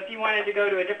right, so if you wanted to go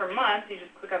to a different month, you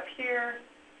just click up here.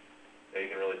 Yeah, you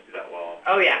can really see that well.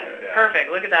 Oh, yeah.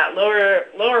 Perfect. Look at that.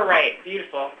 Lower right.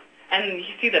 Beautiful. And you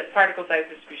see the particle size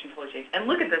distribution fully changed. And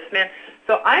look at this, man.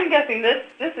 So I'm guessing this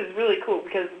is really cool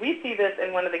because we see this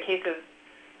in one of the cases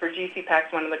for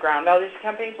GCPEX, one of the ground validation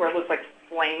campaigns, where it looks like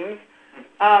flames.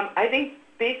 I think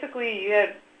basically you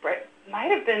had,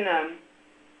 might have been,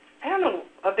 I don't know,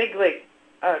 a big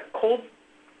cold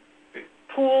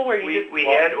pool where we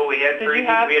had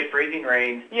freezing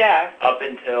rain. Yeah. Up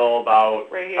until about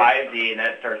right 5Z, and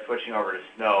that started switching over to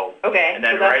snow. Okay. And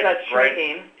then so that's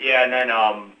shrinking. Yeah, and then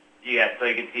so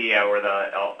you can see where it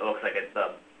looks like it's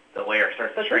the layer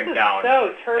starts to shrink down.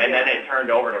 So turbulent. And then it turned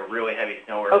over to really heavy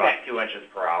snow, where about 2 inches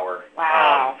per hour.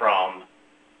 Wow. From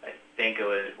I think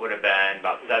it would have been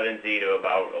about 7Z to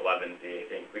about 11Z. I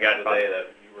think we got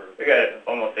we got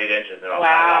almost 8 inches in about 5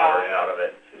 hours out of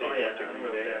it. Oh, yeah.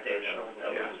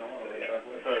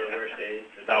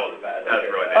 That was bad. That was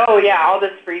really bad. Oh, yeah, all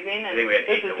this freezing. I think we had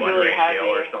 8 to 1 really ratio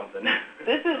or something.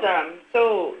 This is,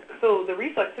 so the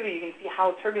reflexivity, you can see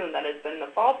how turbulent that is. But in the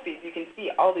fall speeds, you can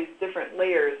see all these different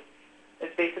layers.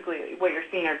 It's basically what you're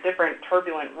seeing are different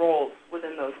turbulent rolls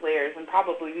within those layers. And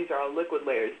probably these are all liquid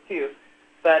layers, too.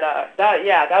 But,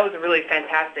 that was a really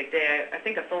fantastic day. I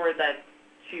think I forwarded that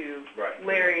to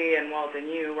Larry and Walt, and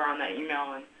you were on that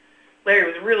email, and Larry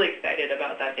was really excited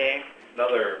about that day.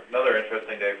 Another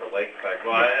interesting day for lake effect.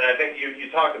 Well, and I think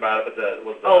you talked about it, but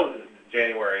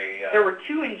January. There were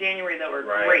 2 in January that were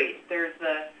great. There's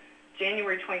the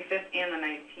January 25th and the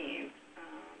 19th.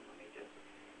 Let me just.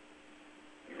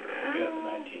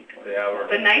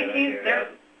 The 19th. There's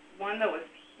one that was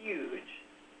huge.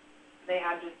 They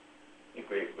had just. I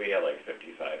think we had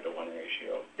 55 to 1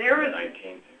 ratio. There was the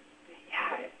 19th.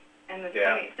 Yeah,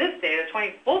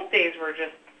 and both days were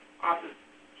just off of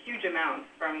huge amounts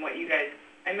from what you guys.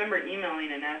 I remember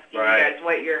emailing and asking you guys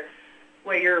what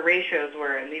your ratios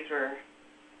were, and these were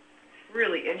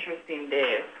really interesting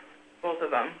days, both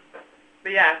of them.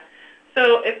 But yeah,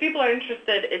 so if people are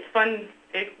interested, it's fun.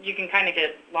 You can kind of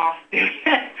get lost doing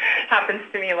it. Happens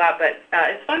to me a lot, but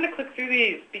it's fun to click through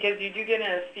these because you do get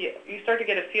you start to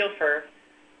get a feel for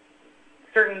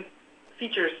certain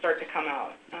features start to come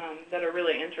out that are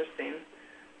really interesting.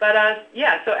 But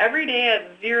so every day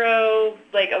at 0,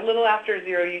 a little after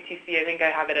 0 UTC, I think I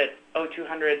have it at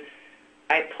 0200,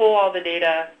 I pull all the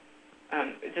data.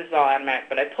 This is all automatic,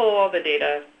 but I pull all the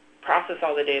data, process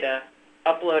all the data,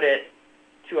 upload it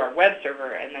to our web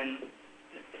server, and then,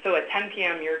 so at 10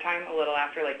 p.m. your time, a little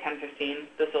after, 10:15,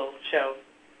 this will show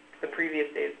the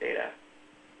previous day's data.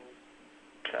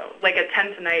 So, at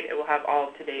 10 tonight, it will have all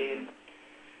of today.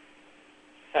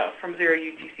 So from 0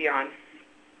 UTC on.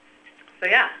 So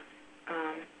yeah,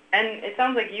 and it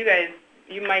sounds like you guys,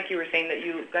 Mike, you were saying that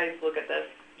you guys look at this.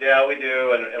 Yeah, we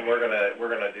do, and we're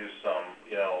gonna do some.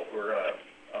 We're gonna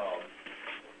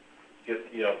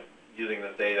get using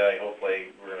this data,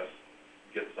 hopefully we're going to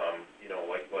get some,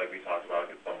 like we talked about,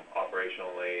 get some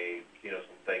operationally,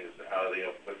 some things out of,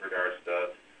 with regards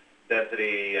to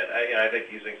density, and I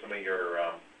think using some of your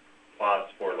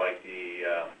plots for like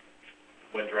the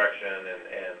wind direction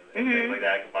and things like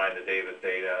that, combine the Davis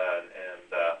data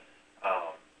and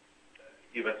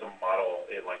even some model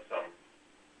in like some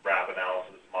RAP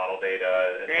analysis model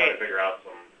data and try to figure out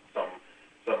some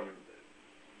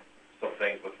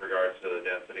things with regards to the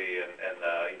density and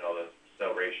the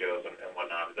snow ratios and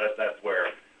whatnot. That's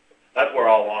where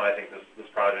all along I think this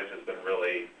project has been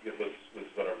really was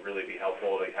going to really be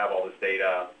helpful to have all this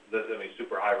data.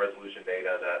 Super high resolution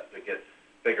data to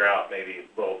figure out maybe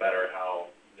a little better how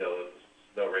the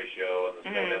snow ratio and the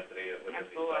snow density within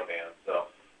these snow bands. So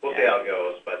we'll see how it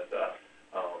goes, but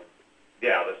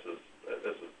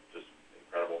this is just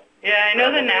incredible. Yeah, I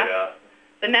know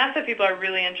the NASA people are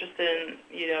really interested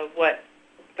in what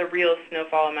the real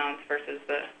snowfall amounts versus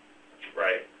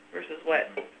what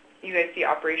you guys see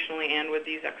operationally and with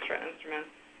these extra instruments.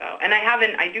 So, and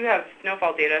I do have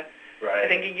snowfall data. Right. I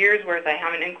think a year's worth. I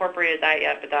haven't incorporated that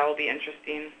yet, but that will be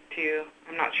interesting too.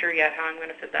 I'm not sure yet how I'm going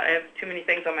to fit that. I have too many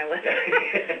things on my list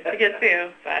to get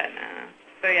to, but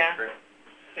so yeah.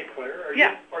 Hey Claire,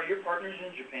 are your partners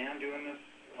in Japan doing this?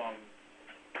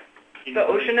 The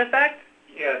ocean effect?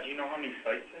 Yeah. Do you know how many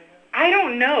sites they have? I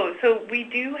don't know. So we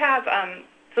do have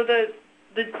so the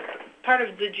part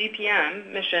of the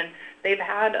GPM mission. They've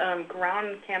had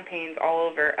ground campaigns all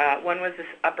over. One was this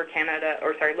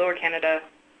Lower Canada,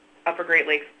 Upper Great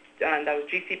Lakes. That was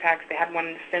GCPAX. They had one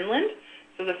in Finland.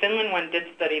 So the Finland one did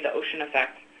study the ocean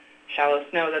effect, shallow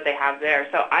snow that they have there.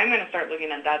 So I'm going to start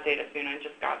looking at that data soon. I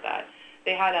just got that.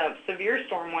 They had a severe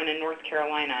storm one in North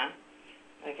Carolina.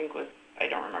 I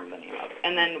don't remember the name of it.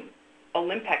 And then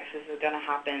Olympics is going to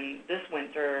happen this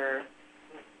winter,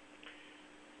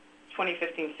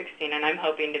 2015-16, and I'm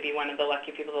hoping to be one of the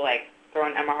lucky people to throw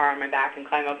an MRR on my back and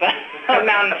climb up a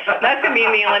mountain. That's going to be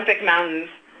in the Olympic Mountains,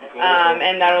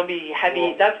 and that'll be heavy.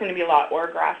 Cool. That's going to be a lot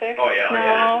orographic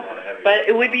snow, but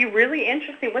it would be really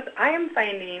interesting. What I am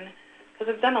finding,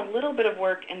 because I've done a little bit of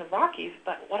work in the Rockies,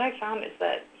 but what I found is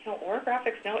that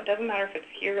orographic snow, it doesn't matter if it's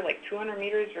here 200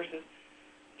 meters versus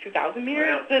 2,000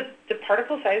 meters. Yeah. The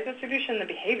particle size distribution, the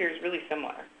behavior is really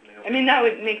similar. Yeah. I mean, that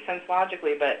would make sense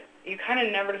logically, but you kind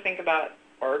of never think about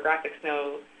orographic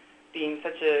snow being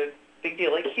such a big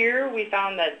deal. Like here, we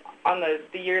found that on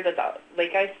the year that the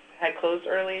lake ice had closed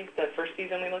early, the first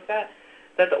season we looked at,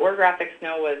 that the orographic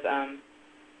snow was a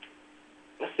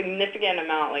significant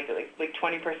amount, like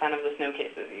 20% of the snow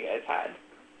cases you guys had.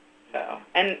 So,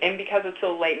 and because it's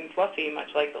so light and fluffy,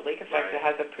 much like the lake effect, it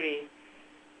has a pretty.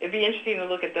 It'd be interesting to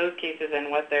look at those cases and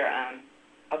what their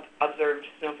observed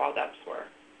snowfall depths were,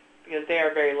 because they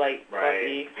are very light,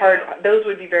 fluffy, hard. Yeah. Those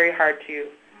would be very hard to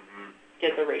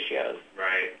get the ratios.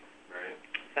 Right.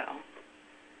 So,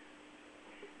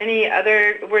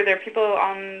 were there people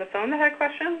on the phone that had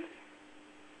questions?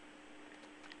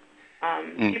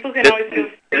 People can always feel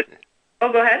free.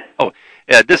 Oh, go ahead. Oh,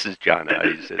 yeah, this is John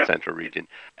Eyes at Central Region.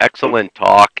 Excellent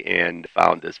talk, and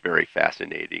found this very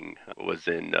fascinating. I was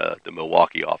in the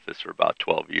Milwaukee office for about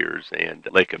 12 years, and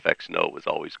lake effect snow was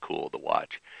always cool to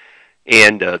watch.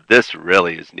 And this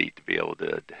really is neat to be able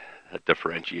to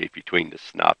differentiate between the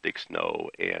synoptic snow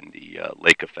and the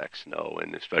lake effect snow,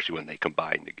 and especially when they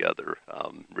combine together.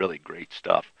 Really great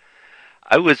stuff.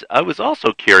 I was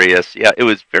also curious. Yeah, it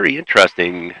was very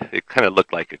interesting. It kind of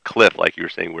looked like a cliff, like you were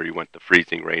saying, where you went to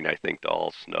freezing rain, I think, to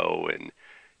all snow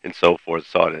and so forth.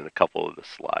 Saw it in a couple of the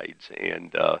slides,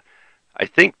 and I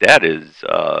think that is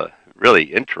really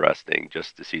interesting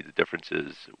just to see the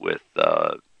differences with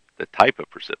the type of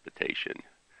precipitation.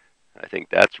 I think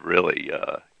that's really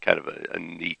kind of a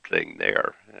neat thing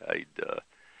there.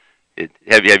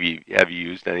 Have you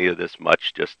used any of this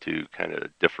much just to kind of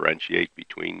differentiate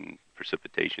between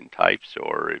precipitation types,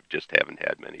 or just haven't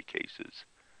had many cases?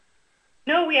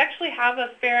 No, we actually have a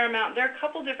fair amount. There are a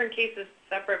couple different cases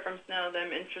separate from snow that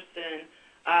I'm interested in.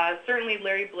 Certainly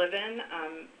Larry Bliven,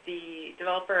 the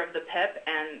developer of the PIP,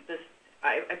 and this,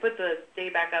 I put the day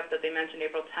back up that they mentioned,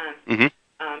 April 10th.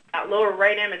 Mm-hmm. That lower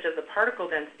right image of the particle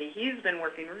density, he's been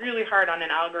working really hard on an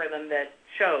algorithm that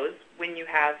shows when you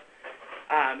have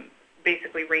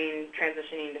basically rain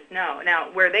transitioning to snow.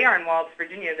 Now, where they are in Wallops,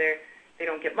 Virginia, they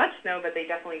don't get much snow, but they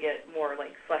definitely get more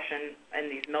like slush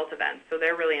and these melt events. So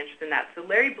they're really interested in that. So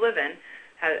Larry Bliven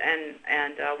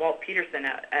and Walt Pettersen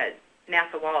at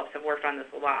NASA Wallops have worked on this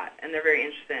a lot, and they're very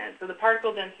interested in it. So the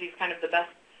particle density is kind of the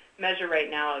best measure right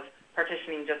now of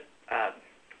partitioning just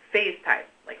phase type,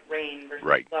 like rain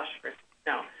versus slush versus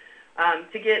snow.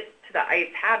 To get to the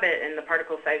ice habit and the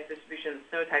particle size distribution of the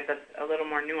snow type, that's a little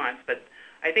more nuanced. But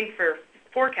I think for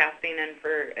forecasting and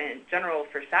in general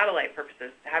for satellite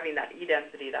purposes, having that E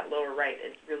density, that lower right,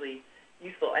 is really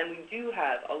useful. And we do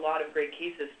have a lot of great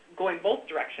cases going both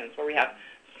directions, where we have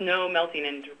snow melting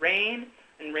into rain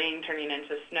and rain turning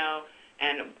into snow.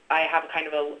 And I have kind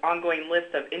of an ongoing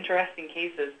list of interesting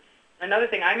cases. Another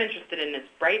thing I'm interested in is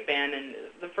bright band, and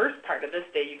the first part of this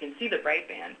day you can see the bright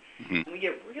band. And we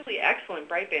get really excellent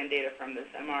bright band data from this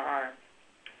MRR.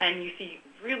 And you see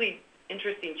really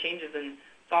interesting changes in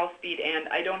sol speed, and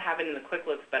I don't have it in the quick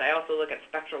looks, but I also look at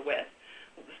spectral width.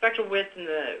 The spectral width in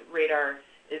the radar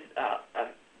is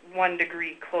 1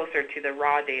 degree closer to the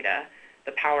raw data,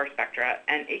 the power spectra,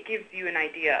 and it gives you an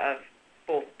idea of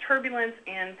both turbulence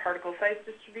and particle size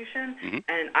distribution,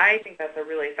 and I think that's a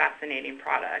really fascinating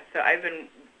product. So I've been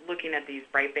looking at these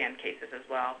bright band cases as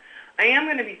well. I am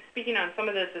going to be speaking on some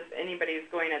of this if anybody is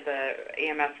going at the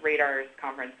AMS Radars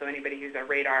conference, so anybody who's a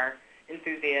radar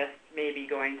enthusiast may be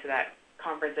going to that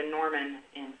conference in Norman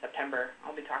in September.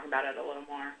 I'll be talking about it a little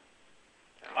more.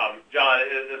 John,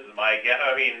 this is Mike. Yeah,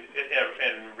 I mean,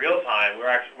 in real time,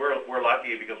 we're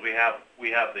lucky because we have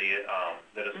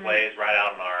the displays right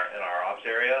out in our ops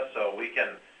area, so we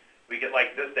can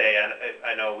like this day. And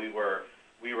I know we were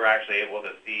actually able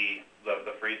to see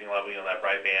the freezing level, that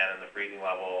bright band and the freezing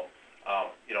level,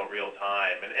 real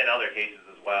time, and other cases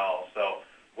as well. So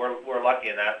we're lucky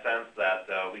in that sense that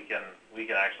we can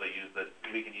actually use this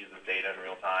data in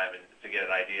real time and to get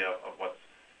an idea of what's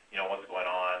going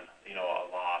on,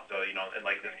 a lot. So, in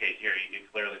like this case here, you can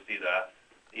clearly see the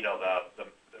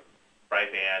bright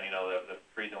band, the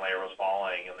freezing layer was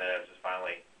falling, and then it just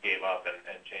finally gave up and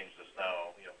changed to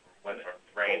snow, went from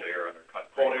rain to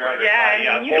cold air undercut. Yeah,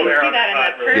 and you can see that in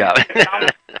that curve. Yeah.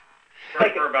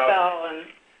 For about,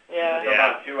 yeah.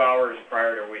 about 2 hours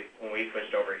prior to when we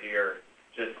switched over here,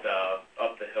 just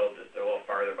up the hill, just a little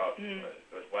farther, about it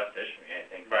was west-ish of me, I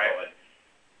think. Right.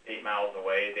 So, 8 miles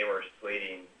away, they were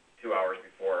sleeting 2 hours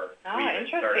before we even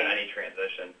interesting. started any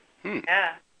transition.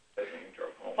 Yeah.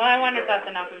 Well, I wonder if that's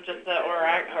enough of just the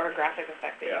orographic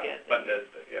effect that you get. But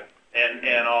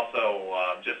and also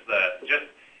just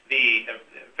the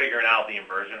figuring out the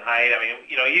inversion height. I mean,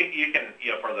 you can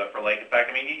for lake effect.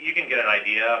 I mean, you can get an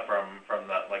idea from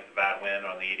the the bad wind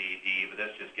on the ADAD, but this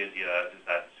just gives you just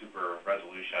that super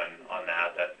resolution on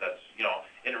that. That's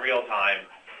in real time.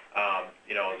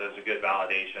 There's a good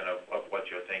validation of what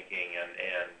you're thinking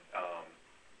and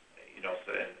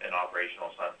so in operational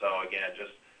sense. So again,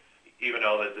 just even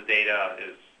though that the data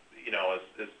is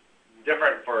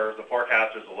different for the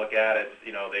forecasters to look at it,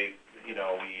 we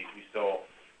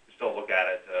still look at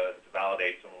it to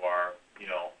validate some of our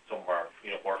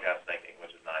forecast thinking,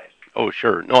 which is nice. Oh,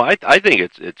 sure. No, I think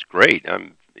it's great.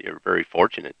 You're very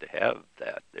fortunate to have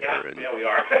that there. Yeah, we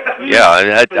are.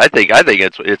 Yeah, I think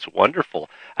it's wonderful.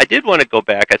 I did want to go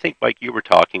back. I think, Mike, you were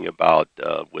talking about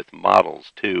with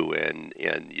models too, and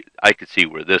I could see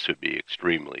where this would be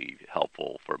extremely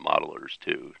helpful for modelers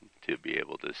to be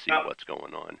able to see what's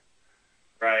going on.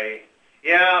 Right.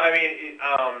 Yeah. I mean,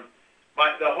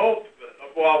 but the hope.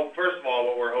 Well, first of all,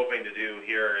 what we're hoping to do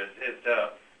here is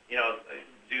to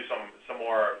do some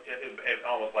more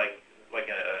almost like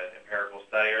an empirical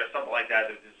study or something like that,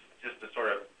 just to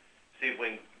sort of see if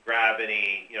we can grab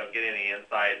any, get any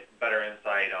better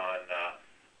insight on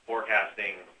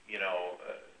forecasting,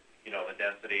 the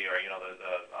density or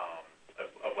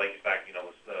of lake effect,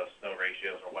 the snow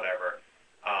ratios or whatever,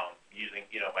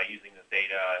 by using this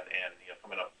data and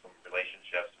coming up with some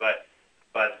relationships.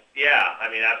 But yeah, I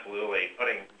mean, absolutely,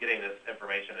 getting this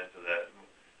information into the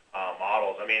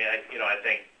models. I mean, I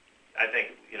think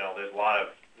there's a lot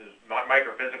of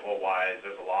microphysical wise,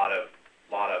 there's a lot of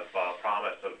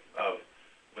promise of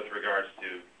with regards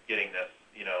to getting this,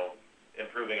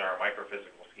 improving our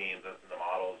microphysical schemes in the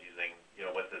models using,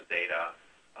 with this data.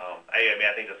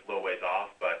 I think that's a little ways off,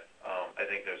 but I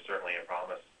think there's certainly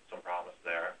some promise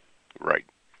there. Right.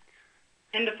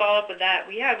 And to follow up with that,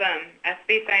 we have at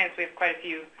Space Science, we have quite a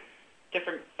few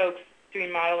different folks doing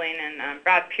modeling, and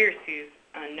Brad Pierce, who's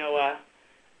NOAA.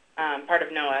 Part of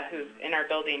NOAA, who's in our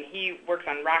building, he works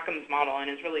on Rackham's model and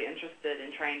is really interested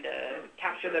in trying to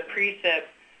capture the precip,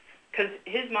 because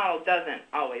his model doesn't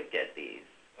always get these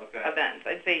events.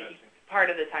 I'd say part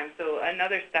of the time. So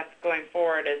another step going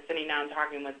forward is sitting down and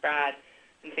talking with Brad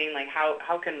and saying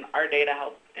how can our data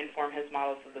help inform his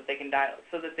model so that they can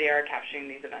so that they are capturing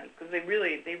these events, because they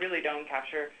really don't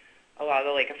capture a lot of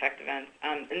the lake effect events.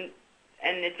 And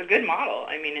it's a good model.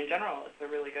 I mean, in general, it's a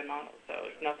really good model. So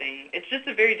it's just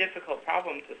a very difficult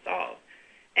problem to solve.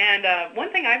 And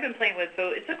one thing I've been playing with, so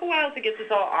it took a while to get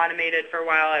this all automated. For a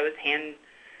while, I was hand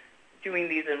doing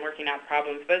these and working out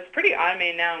problems. But it's pretty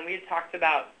automated now, and we've talked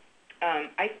about,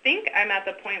 I think I'm at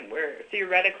the point where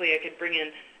theoretically I could bring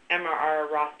in MRR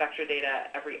raw spectra data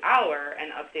every hour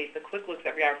and update the quick looks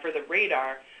every hour for the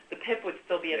radar. The PIP would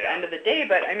still be at the end of the day,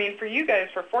 but I mean, for you guys,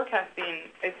 for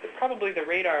forecasting, it's probably the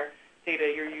radar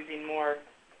data you're using more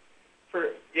for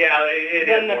it than is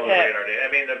the more PIP. the radar data.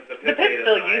 I mean, the PIP PIP's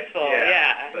still nice. useful, but,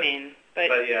 I mean, but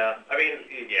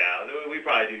we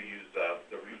probably do use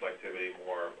the reflectivity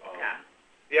more. yeah.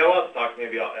 Yeah, we'll have to talk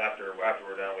maybe after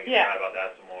we're done. We can chat about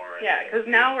that some more. Yeah, because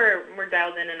now we're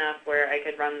dialed in enough where I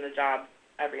could run the job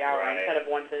every hour instead of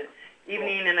once an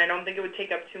evening, and I don't think it would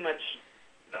take up too much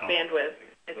bandwidth.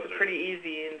 It's pretty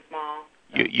easy and small.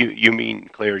 You mean,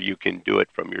 Claire, you can do it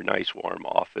from your nice warm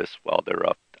office while they're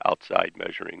up outside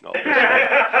measuring all this?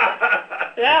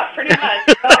 Yeah, pretty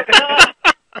much.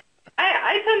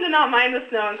 I tend to not mind the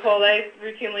snow and cold. I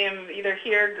routinely am either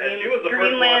here,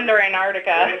 Greenland, or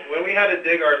Antarctica. When we had to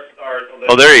dig our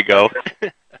oh, there you go.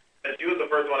 She was the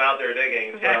first one out there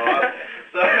digging, so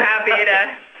I'm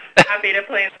happy to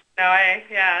play in the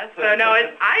snow. So no,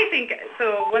 I think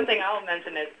so. One thing I'll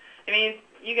mention is, I mean,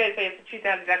 you guys say it's a treat to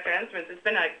have these extra instruments. It's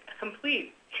been a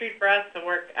complete treat for us to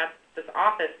work at this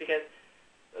office because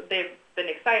they've been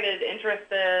excited,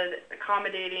 interested,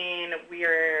 accommodating. We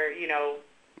are,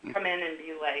 come in and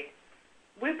be like,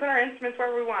 we put our instruments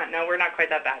where we want. No, we're not quite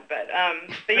that bad, but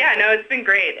yeah, no, it's been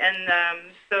great, and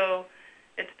so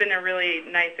it's been a really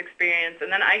nice experience.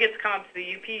 And then I get to come up to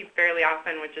the UP fairly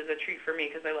often, which is a treat for me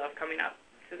because I love coming up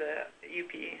to the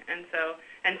UP,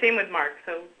 and same with Mark.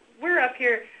 So we're up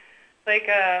here like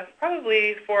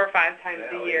probably 4 or 5 times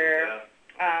a year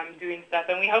doing stuff,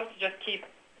 and we hope to just keep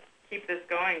this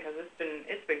going because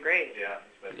it's been great. Yeah,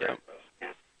 it's been great for us.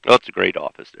 Well, it's a great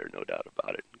office there, no doubt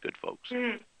about it. Good folks.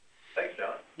 Mm-hmm. Thanks,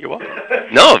 John. You're welcome.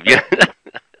 No,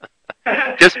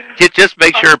 just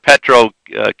make sure Petro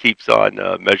keeps on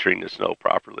measuring the snow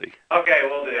properly. Okay,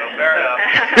 we'll do. Fair enough.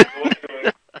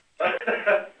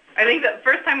 I think the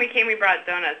first time we came, we brought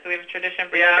donuts, so we have a tradition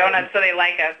for donuts, so they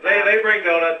like us. They bring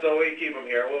donuts, so we keep them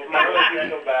here. We'll come back.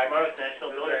 Tomorrow's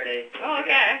National Donut Day. Oh,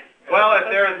 okay. Well, if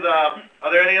there's,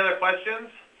 are there any other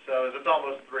questions? So it's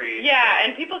almost 3. Yeah,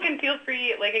 and people can feel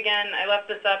free, like again, I left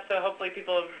this up, so hopefully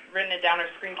people have written it down or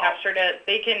screen captured it.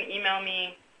 They can email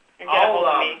me and get a hold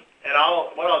of me. And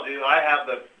what I'll do, I have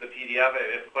the PDF.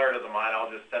 If Claire doesn't mind,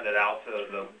 I'll just send it out to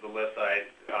the list site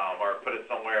or put it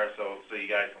somewhere so you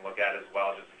guys can look at it as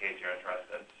well, just in case you're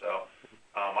interested. So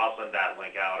I'll send that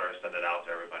link out or send it out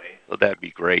to everybody. Well, that'd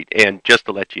be great. And just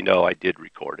to let you know, I did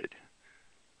record it.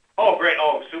 Oh, great.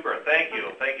 Oh, super. Thank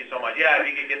you. Thank you so much. Yeah, if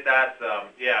you could get that,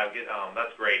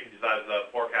 that's great. Because the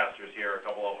forecasters here, a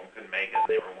couple of them couldn't make it.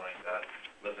 They were wanting to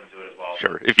listen to it as well.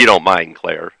 Sure. If you don't mind,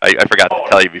 Claire. I forgot to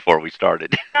tell you before we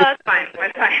started. No, that's fine.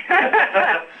 That's fine.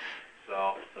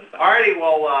 So, alrighty.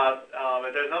 Well,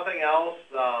 if there's nothing else,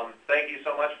 thank you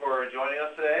so much for joining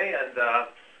us today. And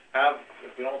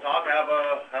if we don't talk, have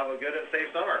a good and safe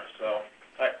summer. So, all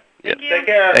right. Thank you. Take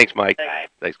care. Thanks, Mike. Bye.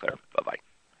 Thanks, Claire.